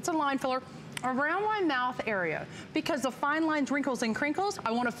sockets, because it's a line filler, around my mouth area, because the fine lines, wrinkles, and crinkles, I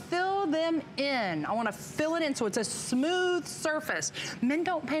want to fill them in. I want to fill it in so it's a smooth surface. Men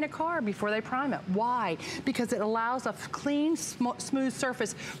don't paint a car before they prime it. Why? Because it allows a clean, smooth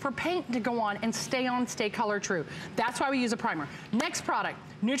surface for paint to go on and stay color true. That's why we use a primer. Next product,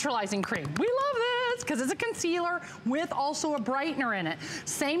 neutralizing cream. We love this because it's a concealer with also a brightener in it.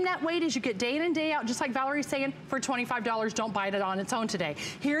 Same net weight as you get day in and day out, just like Valerie's saying, for $25. Don't buy it on its own today.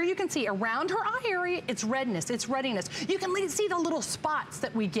 Here you can see around her eye area, it's redness, it's readiness. You can see the little spots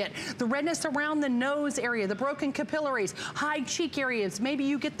that we get. The redness around the nose area, the broken capillaries, high cheek areas, maybe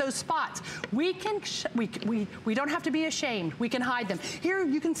you get those spots. We can, we don't have to be ashamed. We can hide them. Here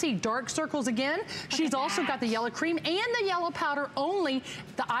you can see dark circles again. She's also got the yellow cream and the yellow powder only,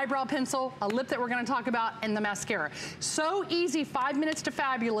 the eyebrow pencil, a lip that we're gonna talk about, and the mascara. So easy, 5 minutes to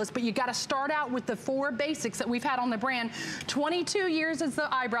fabulous, but you gotta start out with the 4 basics that we've had on the brand. 22 years is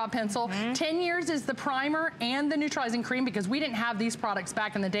the eyebrow pencil, 10 years is the primer and the neutralizing cream, because we didn't have these products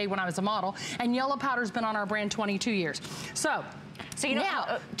back in the day when I was a model, and yellow powder's been on our brand 22 years. So you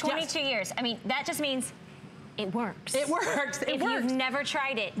know, 22 years, I mean, that just means it works. It works. If you've never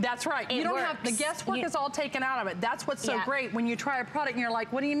tried it. That's right. You don't have, the guesswork is all taken out of it. That's what's so great when you try a product and you're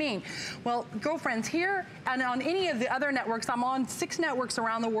like, what do you mean? Well, girlfriends, here and on any of the other networks, I'm on 6 networks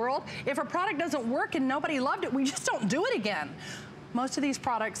around the world. If a product doesn't work and nobody loved it, we just don't do it again. Most of these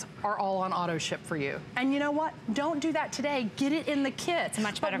products are all on auto ship for you. And you know what? Don't do that today. Get it in the kit. It's a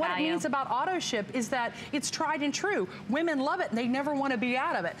much better value. What it means about auto ship is that it's tried and true. Women love it and they never want to be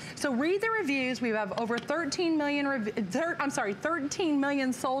out of it. So read the reviews. We have over 13 million 13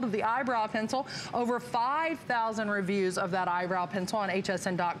 million sold of the eyebrow pencil, over 5,000 reviews of that eyebrow pencil on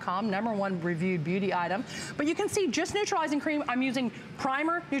hsn.com, #1 reviewed beauty item. But you can see just neutralizing cream. I'm using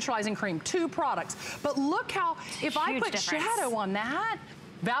primer, neutralizing cream, 2 products. But look how, if I put shadow on that,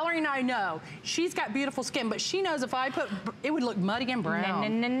 Valerie and I know she's got beautiful skin, but she knows if I put, it would look muddy and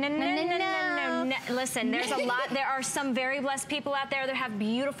brown. No. Listen, there's a lot. There are some very blessed people out there that have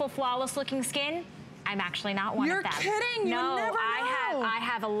beautiful, flawless looking skin. I'm actually not one of them. You're kidding. No, you never know. I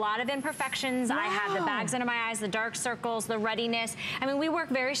have a lot of imperfections. Wow. I have the bags under my eyes, the dark circles, the ruddiness. I mean, we work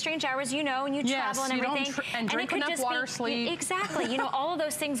very strange hours, you know, and you travel and everything. And drink enough water, sleep. Exactly. You know, all of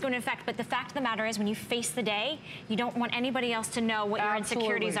those things go into effect. But the fact of the matter is, when you face the day, you don't want anybody else to know what your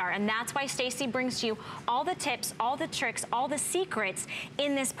insecurities are. And that's why Stacey brings to you all the tips, all the tricks, all the secrets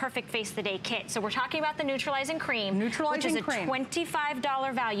in this perfect face the day kit. So we're talking about the neutralizing cream, which is a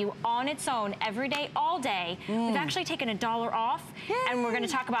 $25 value on its own every day, all day. We've actually taken $1 off. Yay. And we're going to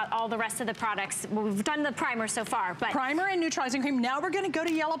talk about all the rest of the products. Well, we've done the primer so far, but primer and neutralizing cream. Now we're going to go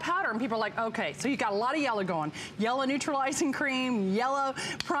to yellow powder, and people are like, okay, so you got a lot of yellow going. Yellow neutralizing cream, yellow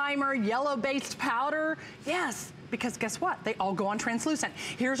primer, yellow based powder. Yes. Because guess what? They all go on translucent.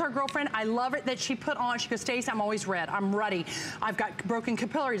 Here's our girlfriend. I love it that she put on. She goes, Stacey, I'm always red. I'm ruddy. I've got broken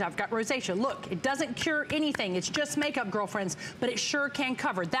capillaries. I've got rosacea. Look, it doesn't cure anything. It's just makeup, girlfriends, but it sure can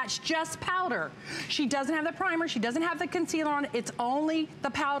cover. That's just powder. She doesn't have the primer. She doesn't have the concealer on. It's only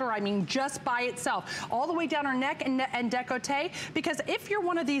the powder, I mean, just by itself. All the way down her neck and décolleté, because if you're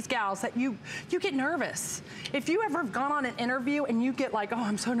one of these gals that you get nervous. If you ever have gone on an interview and you get like, oh,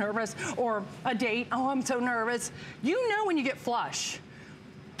 I'm so nervous, or a date, oh, I'm so nervous. You know when you get flush.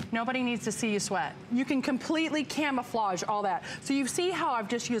 Nobody needs to see you sweat. You can completely camouflage all that. So you see how I've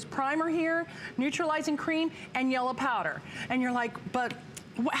just used primer here, neutralizing cream, and yellow powder. And you're like, but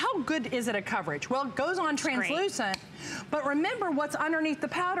how good is it at coverage? Well, it goes on translucent, but remember what's underneath the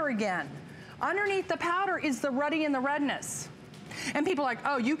powder again. Underneath the powder is the ruddy and the redness. And people are like,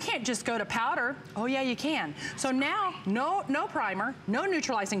 oh, you can't just go to powder. Oh yeah, you can. So now, no primer, no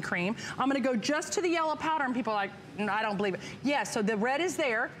neutralizing cream. I'm gonna go just to the yellow powder, and people are like, no, I don't believe it. Yeah, so the red is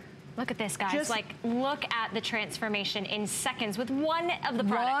there. Look at this, guys. Like, look at the transformation in seconds with one of the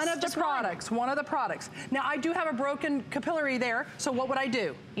products. One of the products. Now, I do have a broken capillary there, so what would I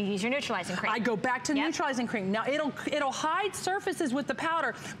do? You use your neutralizing cream. I go back to neutralizing cream. Now, it'll hide surfaces with the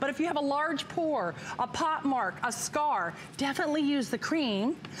powder, but if you have a large pore, a pot mark, a scar, definitely use the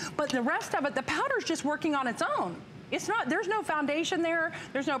cream. But the rest of it, the powder's just working on its own. It's not, there's no foundation there,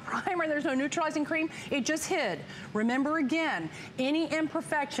 there's no primer, there's no neutralizing cream, it just hid. Remember again, any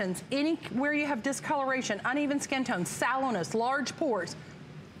imperfections, where you have discoloration, uneven skin tone, sallowness, large pores,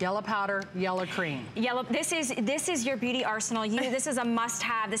 yellow powder, yellow cream. Yellow, this is your beauty arsenal. This is a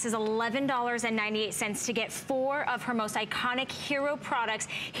must-have. This is $11.98 to get 4 of her most iconic hero products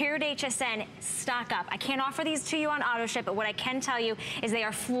here at HSN. Stock up. I can't offer these to you on auto ship, but what I can tell you is they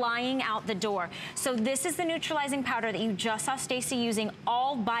are flying out the door. So this is the neutralizing powder that you just saw Stacey using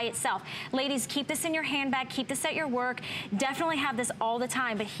all by itself. Ladies, keep this in your handbag, keep this at your work. Definitely have this all the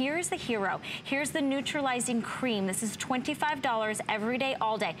time, but here's the hero. Here's the neutralizing cream. This is $25 every day,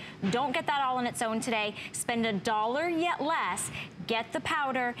 all day. Don't get that all on its own today. Spend $1 yet less. Get the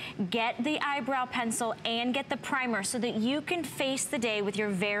powder, get the eyebrow pencil, and get the primer so that you can face the day with your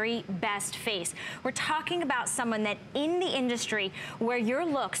very best face. We're talking about someone that in the industry where your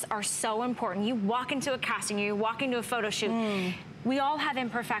looks are so important. You walk into a casting, you walk into a photo shoot. We all have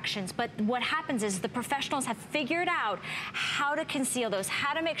imperfections, but what happens is the professionals have figured out how to conceal those,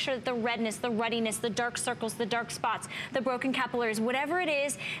 how to make sure that the redness, the ruddiness, the dark circles, the dark spots, the broken capillaries, whatever it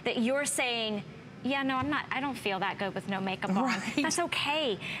is that you're saying, yeah, no, I don't feel that good with no makeup on. Right. That's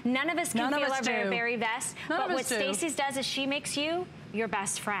okay. None of us can feel our very, very best. But what Stacey's does is she makes you your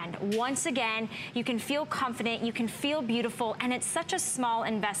best friend. Once again, you can feel confident, you can feel beautiful, and it's such a small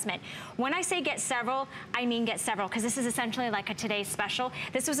investment. When I say get several, I mean get several, because this is essentially like a today's special.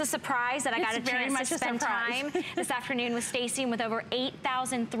 This was a surprise that I got a chance to spend time this afternoon with Stacey, and with over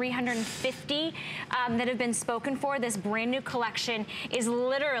 8,350 that have been spoken for. This brand new collection is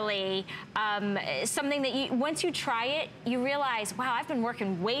literally something that once you try it, you realize, wow, I've been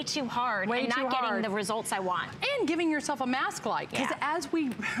working way too hard and not getting the results I want. And giving yourself a mask light.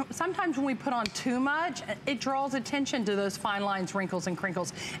 Sometimes when we put on too much, it draws attention to those fine lines, wrinkles, and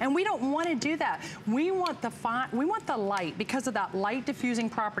crinkles. And we don't want to do that. We want the light because of that light diffusing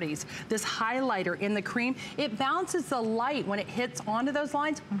properties. This highlighter in the cream, it bounces the light when it hits onto those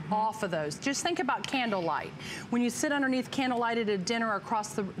lines off of those. Just think about candlelight. When you sit underneath candlelight at a dinner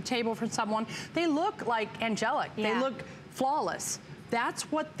across the table from someone, they look like angelic. They look flawless.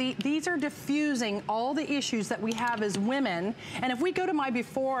 That's what these are diffusing all the issues that we have as women. And if we go to my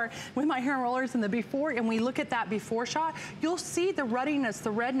before with my hair and rollers and the before, and we look at that before shot, you'll see the ruddiness,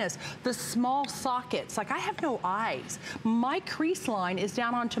 the redness, the small sockets. Like, I have no eyes. My crease line is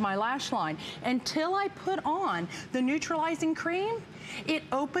down onto my lash line. Until I put on the neutralizing cream, it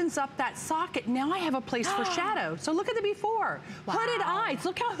opens up that socket. Now I have a place for shadow. So look at the before. Wow. Hooded eyes,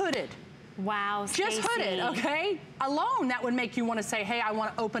 look how hooded. Wow, Stacey. Just hooded, okay? Alone, that would make you want to say, hey, I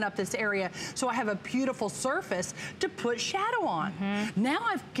want to open up this area so I have a beautiful surface to put shadow on. Now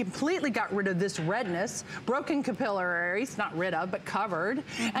I've completely got rid of this redness, broken capillaries, not rid of, but covered,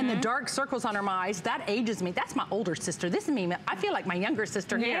 and the dark circles under my eyes. That ages me. That's my older sister. This is me. I feel like my younger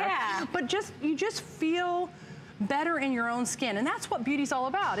sister here. But you just feel better in your own skin, and that's what beauty's all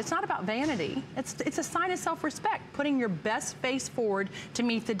about. It's not about vanity. It's a sign of self-respect, putting your best face forward to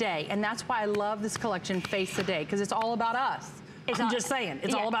meet the day, and that's why I love this collection, Face the Day, because it's all about us. I'm just saying,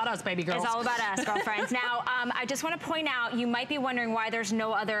 it's all about us, baby girls. It's all about us, girlfriends. Now, I just want to point out, you might be wondering why there's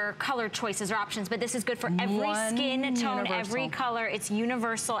no other color choices or options, but this is good for every skin tone, every color. It's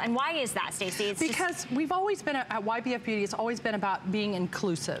universal. And why is that, Stacey? Because we've always been, at YBF Beauty, it's always been about being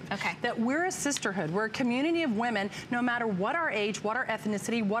inclusive. Okay. That we're a sisterhood. We're a community of women, no matter what our age, what our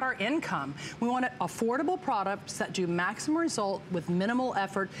ethnicity, what our income. We want affordable products that do maximum result with minimal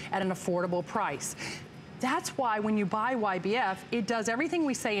effort at an affordable price. That's why when you buy YBF, it does everything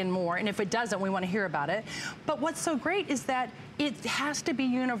we say and more, and if it doesn't, we want to hear about it. But what's so great is that it has to be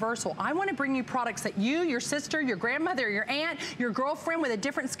universal. I want to bring you products that you, your sister, your grandmother, your aunt, your girlfriend with a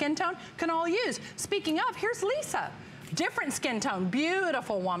different skin tone can all use. Speaking of, here's Lisa. Different skin tone,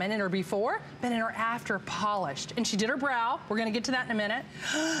 beautiful woman in her before, but in her after, polished. And she did her brow. We're gonna get to that in a minute.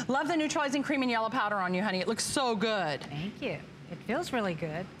 Love the neutralizing cream and yellow powder on you, honey. It looks so good. Thank you. It feels really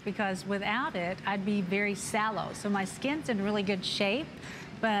good because without it, I'd be very sallow. So my skin's in really good shape,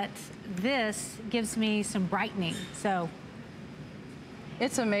 but this gives me some brightening. So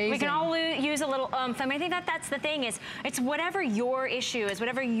it's amazing. We can all use a little oomph. I mean, I think that's the thing is, it's whatever your issue is,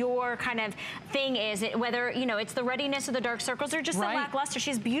 whatever your kind of thing is, whether, you know, it's the readiness or the dark circles or just the lackluster. She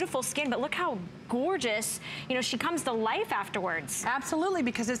has beautiful skin, but look how gorgeous, you know, she comes to life afterwards. Absolutely,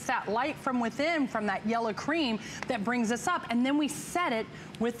 because it's that light from within, from that yellow cream that brings us up. And then we set it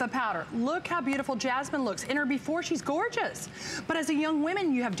with the powder. Look how beautiful Jasmine looks. In her before, she's gorgeous. But as a young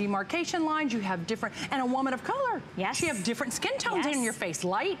woman, you have demarcation lines, you have different, and a woman of color. Yes. You have different skin tones in your face.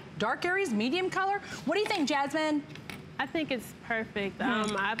 Light, dark areas, medium color. What do you think, Jasmine? I think it's perfect.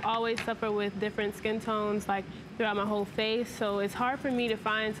 I've always suffered with different skin tones like throughout my whole face, so it's hard for me to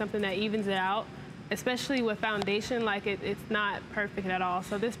find something that evens it out, especially with foundation. Like it's not perfect at all.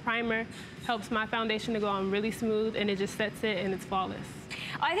 So this primer helps my foundation to go on really smooth, and it just sets it and it's flawless.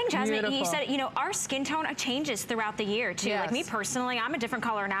 I think, Jasmine, you said, you know, our skin tone changes throughout the year, too. Yes. Like me personally, I'm a different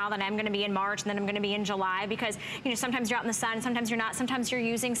color now than I'm going to be in March, and then I'm going to be in July, because, you know, sometimes you're out in the sun, sometimes you're not, sometimes you're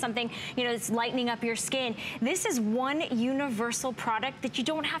using something, you know, that's lightening up your skin. This is one universal product that you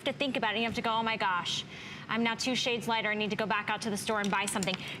don't have to think about, and you have to go, oh my gosh, I'm now 2 shades lighter, I need to go back out to the store and buy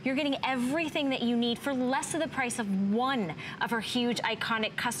something. You're getting everything that you need for less of the price of one of her huge,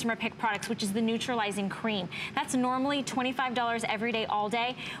 iconic customer pick products, which is the neutralizing cream. That's normally $25 every day, all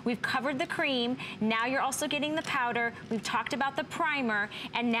day. We've covered the cream. Now you're also getting the powder. We've talked about the primer.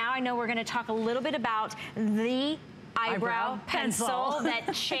 And now I know we're gonna talk a little bit about the eyebrow pencil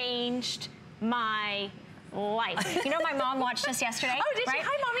that changed my life. You know, my mom watched us yesterday. Oh, did she?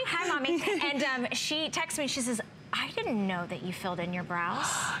 Hi, Mommy. Hi, Mommy. And she texted me, she says, I didn't know that you filled in your brows.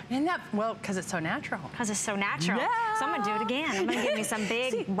 Isn't that, well, because it's so natural. Because it's so natural. Yeah. So I'm gonna do it again. I'm gonna give me some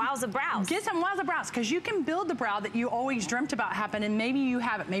big wowza brows. Get some wowza brows, because you can build the brow that you always dreamt about happen, and maybe you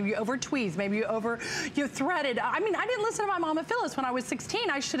haven't. Maybe you over tweezed, maybe you threaded. I mean, I didn't listen to my mama Phyllis when I was 16.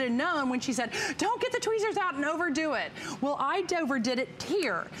 I should have known when she said, don't get the tweezers out and overdo it. Well, I overdid it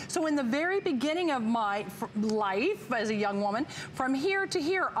here. So in the very beginning of my life as a young woman, from here to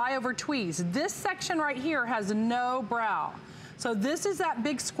here, I over tweezed. This section right here has no brow. So this is that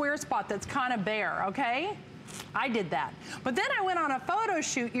big square spot that's kind of bare, okay? I did that. But then I went on a photo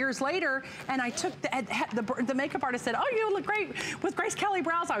shoot years later, and I took the makeup artist said, oh, you look great with Grace Kelly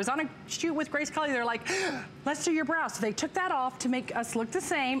brows. I was on a shoot with Grace Kelly. They're like, let's do your brows. So they took that off to make us look the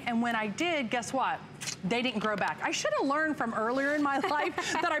same. And when I did, guess what? They didn't grow back. I should have learned from earlier in my life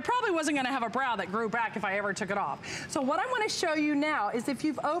that I probably wasn't gonna have a brow that grew back if I ever took it off. So what I'm gonna show you now is if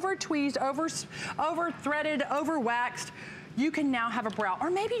you've over tweezed, over threaded, over waxed, you can now have a brow. Or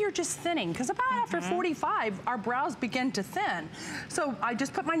maybe you're just thinning, because about after 45, our brows begin to thin. So I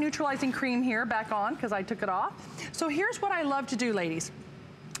just put my neutralizing cream here back on, because I took it off. So here's what I love to do, ladies.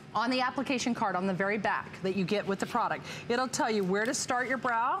 On the application card on the very back that you get with the product, it'll tell you where to start your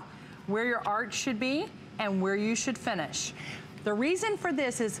brow, where your arch should be, and where you should finish. The reason for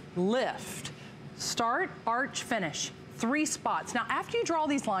this is lift, start, arch, finish. 3 spots. Now, after you draw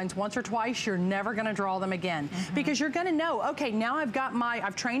these lines once or twice, you're never gonna draw them again, because you're gonna know, okay, now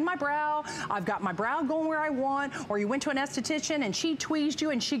I've trained my brow, I've got my brow going where I want, or you went to an esthetician and she tweezed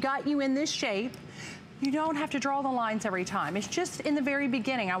you and she got you in this shape. You don't have to draw the lines every time. It's just in the very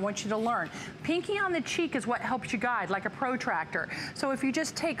beginning, I want you to learn. Pinky on the cheek is what helps you guide, like a protractor. So if you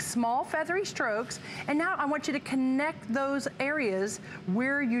just take small feathery strokes, and now I want you to connect those areas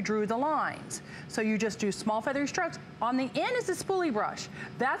where you drew the lines. So you just do small feathery strokes. On the end is the spoolie brush.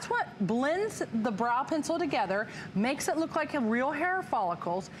 That's what blends the brow pencil together, makes it look like a real hair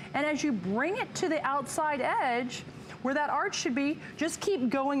follicles, and as you bring it to the outside edge, where that arch should be, just keep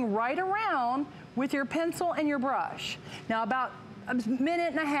going right around with your pencil and your brush. Now about a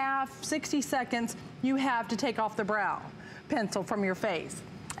minute and a half, 60 seconds, you have to take off the brow pencil from your face.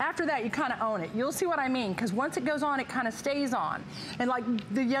 After that, you kind of own it. You'll see what I mean, because once it goes on, it kind of stays on. And like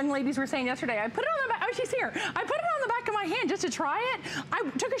the young ladies were saying yesterday, I put it on the back, oh, she's here. I put it on the back of my hand just to try it. I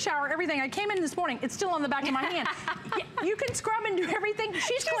took a shower, everything. I came in this morning, it's still on the back of my hand. You can scrub and do everything.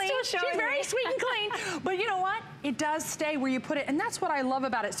 She's clean, she's very sweet and clean. But you know what? It does stay where you put it, and that's what I love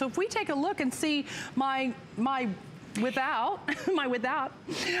about it. So if we take a look and see my without,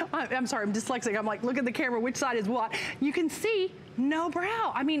 I'm sorry, I'm dyslexic. I'm like, look at the camera, which side is what? You can see no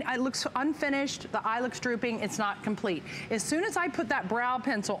brow. I mean, it looks unfinished, the eye looks drooping, it's not complete. As soon as I put that brow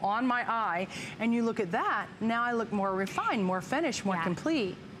pencil on my eye, and you look at that, now I look more refined, more finished, more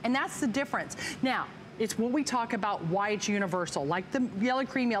complete. And that's the difference. Now, It's what we talk about why it's universal, like the yellow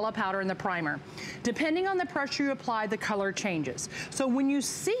cream, yellow powder, and the primer. Depending on the pressure you apply, the color changes. So when you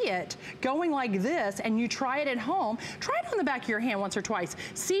see it going like this and you try it at home, try it on the back of your hand once or twice.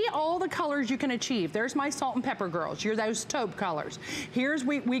 See all the colors you can achieve. There's my salt and pepper girls. You're those taupe colors. Here's,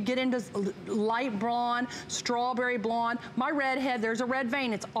 we get into light blonde, strawberry blonde. My redhead, there's a red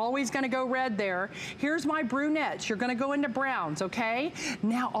vein. It's always gonna go red there. Here's my brunettes. You're gonna go into browns, okay?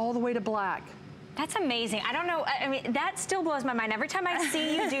 Now all the way to black. That's amazing. I don't know, I mean, that still blows my mind. Every time I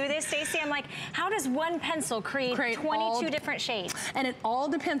see you do this, Stacey, I'm like, how does one pencil create 22 different shades? And it all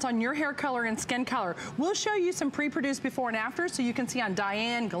depends on your hair color and skin color. We'll show you some pre-produced before and after so you can see on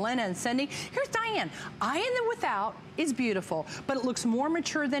Diane, Galena, and Cindy. Here's Diane. Eye in the without is beautiful, but it looks more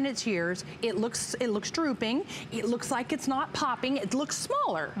mature than its years. It looks drooping. It looks like it's not popping. It looks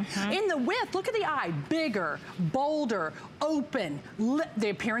smaller. In the width, look at the eye. Bigger, bolder, open, the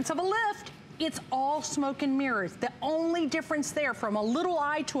appearance of a lift. It's all smoke and mirrors. The only difference there from a little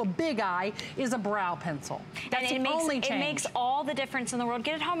eye to a big eye is a brow pencil. That's the only change. It makes all the difference in the world.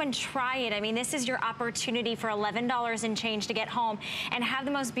 Get it home and try it. I mean, this is your opportunity for $11 and change to get home and have the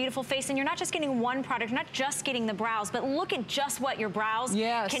most beautiful face. And you're not just getting one product, you're not just getting the brows, but look at just what your brows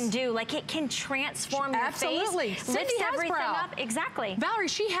can do. Like, it can transform your face. Absolutely. Cindy has brow. Up. Exactly. Valerie,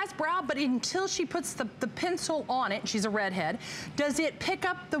 she has brow, but until she puts the pencil on it, she's a redhead, does it pick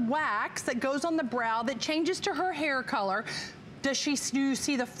up the wax that goes on the brow that changes to her hair color? Does you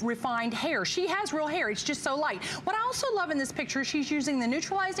see the refined hair? She has real hair, it's just so light. What I also love in this picture, she's using the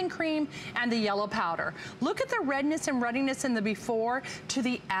neutralizing cream and the yellow powder. Look at the redness and ruddiness in the before to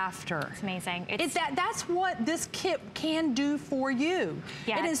the after. It's amazing. That's what this kit can do for you.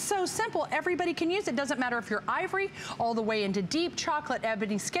 Yes. It is so simple, everybody can use it. Doesn't matter if you're ivory, all the way into deep chocolate,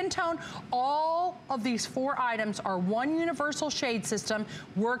 ebony skin tone. All of these 4 items are one universal shade system,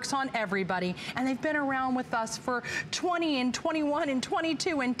 works on everybody, and they've been around with us for 20 and 21 and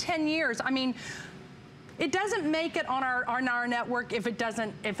 22 and 10 years. I mean, it doesn't make it on our network if it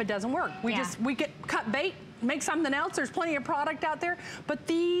doesn't work. We get cut bait, make something else. There's plenty of product out there, but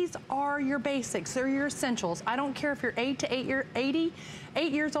these are your basics. They're your essentials. I don't care if you're 8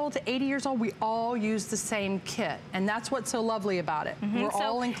 years old to 80 years old, we all use the same kit. And that's what's so lovely about it. We're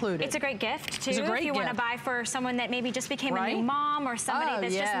all included. It's a great gift too. It's a great gift. If you want to buy for someone that maybe just became a new mom, or somebody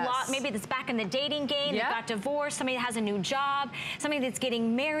that's just maybe that's back in the dating game, that got divorced, somebody that has a new job, somebody that's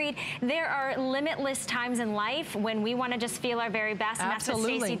getting married. There are limitless times in life when we want to just feel our very best, and that's what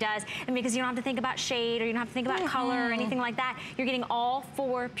Stacey does. And because you don't have to think about shade, or you don't have to think about color or anything like that, you're getting all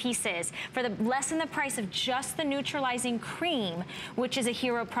 4 pieces for less than the price of just the neutralizing cream, which is a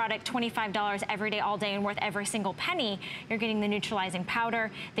hero product, $25 every day, all day, and worth every single penny. You're getting the neutralizing powder,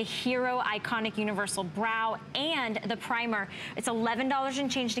 the hero iconic universal brow, and the primer. It's $11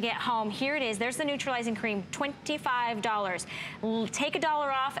 and change to get home. Here it is. There's the neutralizing cream, $25. Take $1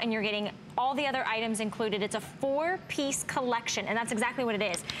 off, and you're getting all the other items included. It's a 4-piece collection, and that's exactly what it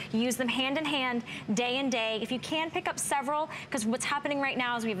is. You use them hand in hand, day in day. If you can, pick up several, because what's happening right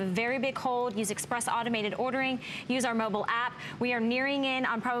now is we have a very big hold. Use express automated ordering. Use our mobile app. We are nearing in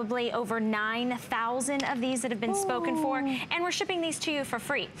on probably over 9,000 of these that have been spoken for, and we're shipping these to you for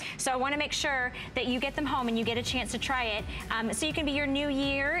free. So I want to make sure that you get them home and you get a chance to try it, so you can be your new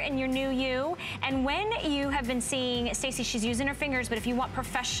year and your new you. And when you have been seeing Stacey, she's using her fingers, but if you want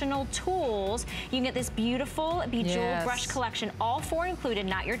professional tools, you can get this beautiful bejeweled brush collection, all 4 included,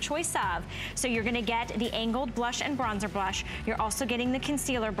 not your choice of. So you're going to get the angled blush and bronzer brush. You're also getting the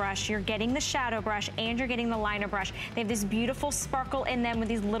concealer brush. You're getting the shadow brush, and you're getting the liner brush. They have this beautiful sparkle in them with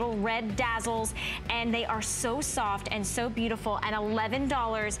these little red dazzles, and they are so soft and so beautiful. And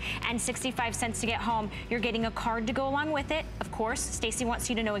 $11.65 to get home. You're getting a card to go along with it. Of course, Stacey wants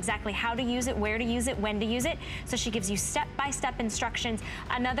you to know exactly how to use it, where to use it, when to use it. So she gives you step-by-step instructions.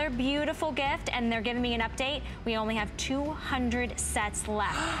 Another beautiful gift, and they're giving me an update. We only have 200 sets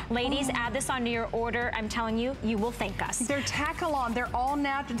left. Ladies, add this onto your order. I'm telling you, you will thank us. They're Takalon. They're all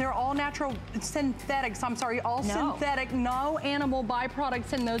natural synthetics. I'm sorry, all synthetic, no animal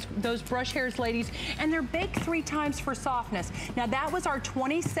byproducts in those brush hairs, ladies. And they're baked 3 times for softness. Now that was our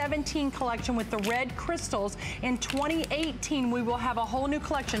 2017 collection with the red crystals. In 2018, we will have a whole new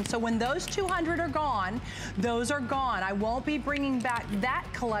collection. So when those 200 are gone, those are gone. I won't be bringing back that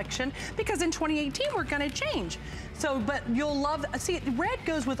collection, because in 2018 we're going to change. So, but you'll love, see, red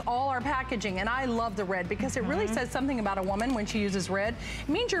goes with all our packaging, and I love the red because it really says something about a woman when she uses red. It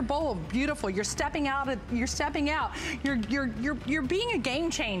means you're bold, beautiful, you're stepping out, you're being a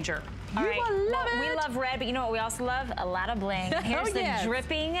game changer. All You right. will love it. We love red, but you know what we also love? A lot of bling. Here's the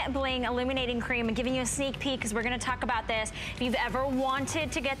Dripping Bling Illuminating Cream. I'm giving you a sneak peek because we're going to talk about this. If you've ever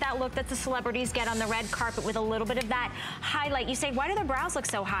wanted to get that look that the celebrities get on the red carpet with a little bit of that highlight, you say, why do their brows look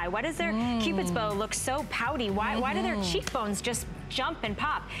so high? Why does their Cupid's bow look so pouty? Why do their cheekbones just jump and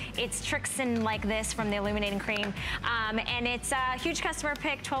pop? It's Trixin like this from the Illuminating Cream. And it's a huge customer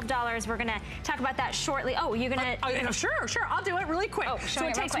pick, $12. We're going to talk about that shortly. Oh, you're going to... Sure. I'll do it really quick. Oh, so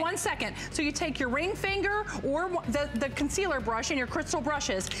it takes 1 second. So you take your ring finger or the concealer brush and your crystal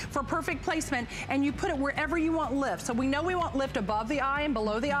brushes for perfect placement, and you put it wherever you want lift. So we know we want lift above the eye and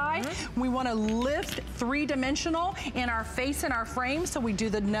below the eye. We want to lift three-dimensional in our face and our frame. So we do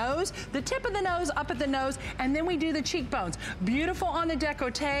the nose, the tip of the nose, up at the nose, and then we do the cheekbones. Beautiful on the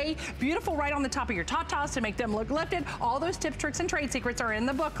décolleté, beautiful right on the top of your tatas to make them look lifted. All those tips, tricks, and trade secrets are in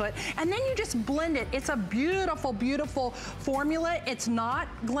the booklet. And then you just blend it. It's a beautiful, beautiful formula. It's not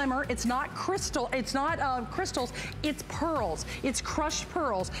glimmer. It's not crystal. It's not crystals. It's pearls. It's crushed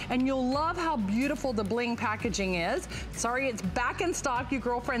pearls. And you'll love how beautiful the bling packaging is. Sorry, it's back in stock. You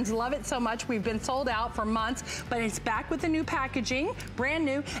girlfriends love it so much. We've been sold out for months, but it's back with the new packaging, brand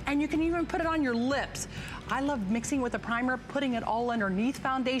new, and you can even put it on your lips. I love mixing with a primer, putting it all underneath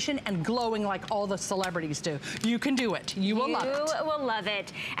foundation and glowing like all the celebrities do. You can do it. You will love it. You will love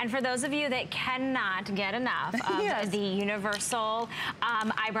it. And for those of you that cannot get enough of the Universal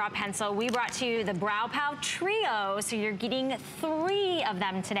eyebrow pencil, we brought to you the Brow Pow Trio. So you're getting 3 of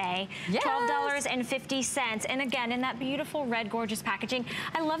them today. Yes. $12.50. And again, in that beautiful red, gorgeous packaging.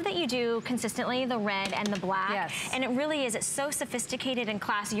 I love that you do consistently the red and the black. Yes. And it really is. It's so sophisticated and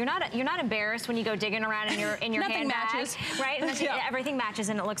classy. You're not embarrassed when you go digging around in your Nothing handbag, matches. right? And everything matches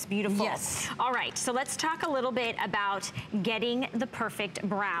and it looks beautiful. Yes. All right, so let's talk a little bit about getting the perfect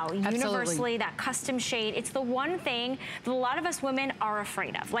brow. Absolutely. Universally, that custom shade. It's the one thing that a lot of us women are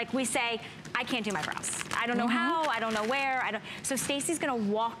afraid of. Like we say, I can't do my brows. I don't know how, I don't know where. So Stacey's gonna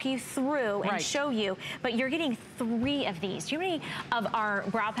walk you through and show you, but you're getting 3 of these. Do you know how many of our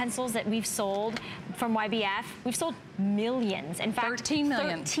brow pencils that we've sold from YBF? We've sold millions. In fact, 13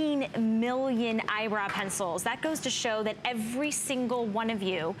 million. 13 million eyebrow pencils. That goes to show that every single one of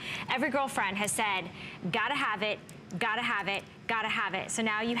you, every girlfriend has said, gotta have it, gotta have it, gotta have it. So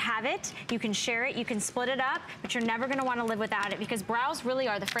now you have it, you can share it, you can split it up, but you're never gonna wanna live without it because brows really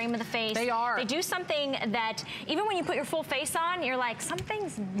are the frame of the face. They are. They do something that, even when you put your full face on, you're like,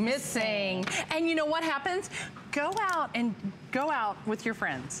 something's missing. And you know what happens? Go out with your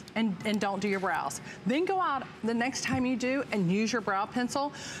friends and don't do your brows. Then go out the next time you do and use your brow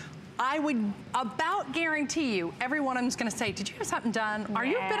pencil. I would about guarantee you, every one of them's gonna say, did you have something done? Are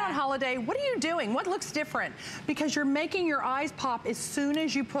you been on holiday? What are you doing? What looks different? Because you're making your eyes pop as soon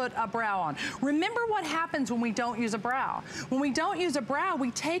as you put a brow on. Remember what happens when we don't use a brow. When we don't use a brow,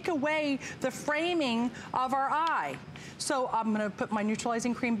 we take away the framing of our eye. So I'm gonna put my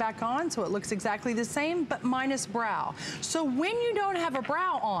neutralizing cream back on so it looks exactly the same, but minus brow. So when you don't have a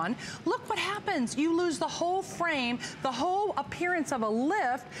brow on, look what happens. You lose the whole frame, the whole appearance of a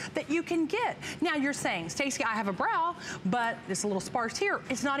lift that you can get. Now you're saying, Stacey, I have a brow, but it's a little sparse here.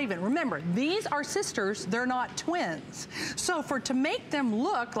 It's not even. Remember, these are sisters, they're not twins. So to make them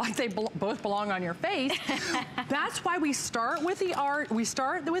look like they both belong on your face, that's why we start with the arch. We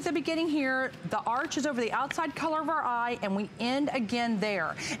start with the beginning here. The arch is over the outside color of our eye, and we end again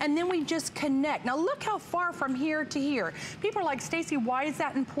there. And then we just connect. Now look how far from here to here. People are like, Stacey, why is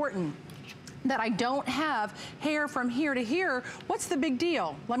that important? That I don't have hair from here to here, what's the big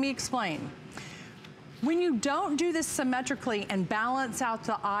deal? Let me explain. When you don't do this symmetrically and balance out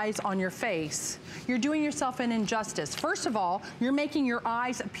the eyes on your face, you're doing yourself an injustice. First of all, you're making your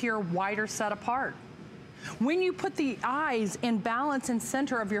eyes appear wider set apart. When you put the eyes in balance and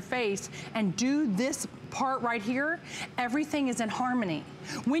center of your face and do this part right here, everything is in harmony.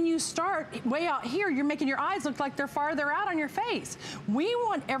 When you start way out here, you're making your eyes look like they're farther out on your face. We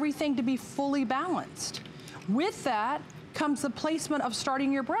want everything to be fully balanced. With that comes the placement of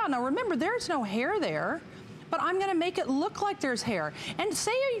starting your brow. Now remember, there's no hair there, but I'm gonna make it look like there's hair. And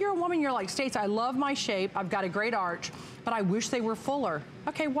say you're a woman, you're like, Stacey, I love my shape, I've got a great arch, but I wish they were fuller.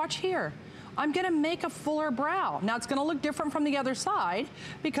 Okay, watch here. I'm gonna make a fuller brow. Now it's gonna look different from the other side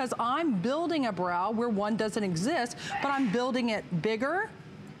because I'm building a brow where one doesn't exist, but I'm building it bigger,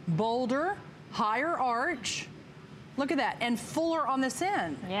 bolder, higher arch. Look at that, and fuller on this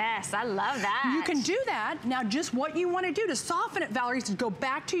end. Yes, I love that. You can do that. Now just what you wanna do to soften it, Valerie, is to go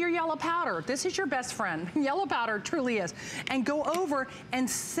back to your yellow powder. This is your best friend. Yellow powder truly is. And go over and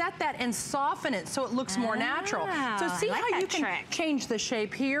set that and soften it so it looks more natural. So see how you can change the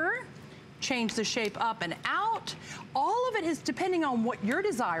shape here, change the shape up and out, out. All of it is depending on what your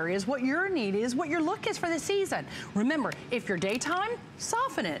desire is, what your need is, what your look is for the season. Remember, if you're daytime,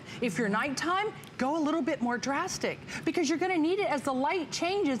 soften it. If you're nighttime, go a little bit more drastic, because you're gonna need it as the light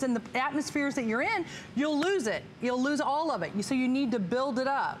changes in the atmospheres that you're in. You'll lose it. You'll lose all of it. So you need to build it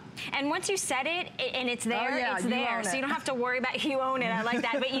up. And once you set it and it's there, it's there. So you don't have to worry about you own it. I like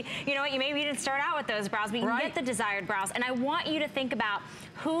that. But you know what? You maybe didn't start out with those brows, but you can get the desired brows. And I want you to think about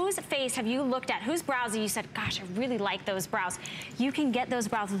whose face have you looked at, whose brows have you said, gosh, I really like those brows. You can get those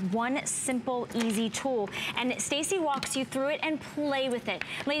brows with one simple, easy tool. And Stacey walks you through it and play with it.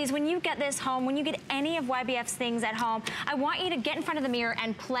 Ladies, when you get this home, when you get any of YBF's things at home, I want you to get in front of the mirror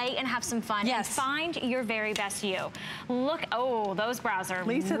and play and have some fun. And find your very best you. Look, oh, those brows are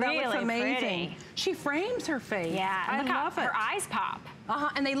Lisa, really that looks amazing. pretty. She frames her face. Yeah, I love it. Her eyes pop.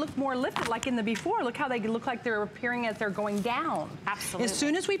 And they look more lifted, like in the before. Look how they look like they're appearing as they're going down. Absolutely. As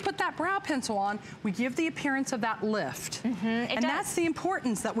soon as we put that brow pencil on, we give the appearance of that lift. And that's the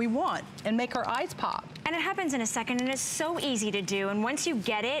importance that we want, and make our eyes pop. And it happens in a second, and it's so easy to do. And once you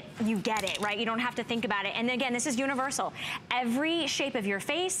get it, right? You don't have to think about it. And again, this is universal. Every shape of your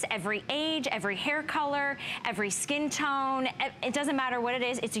face, every age, every hair color, every skin tone, it doesn't matter what it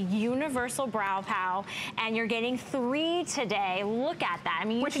is, it's a universal brow pow. And you're getting 3 today. Look at that. I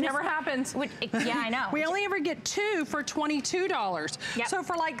mean, which never happens. Yeah, I know. We only ever get 2 for $22. So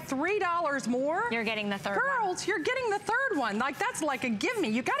for like $3 more, you're getting the third Girls, you're getting the third one. Like, that's like a give me.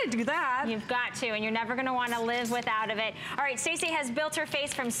 You gotta do that. You've got to, and you're never gonna wanna live without of it. All right, Stacey has built her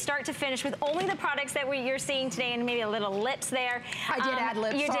face from start to finish with only the products that you're seeing today, and maybe a little lips there. I did add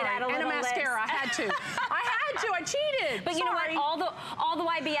lips, You did add a little and a mascara, lips. I had to. I cheated. But you know what? All the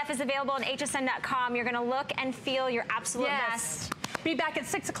YBF is available on hsn.com. You're gonna look and feel your absolute best. Be back at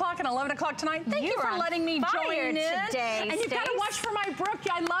 6 o'clock and 11 o'clock tonight. Thank you for letting me join in. Today, and you gotta watch for my Brooke.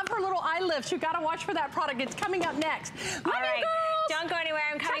 I love her little eye lifts. You gotta watch for that product. It's coming up next. Love you, girls. Don't go anywhere.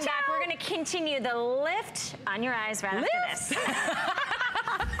 I'm coming back. We're gonna continue the lift on your eyes right after this.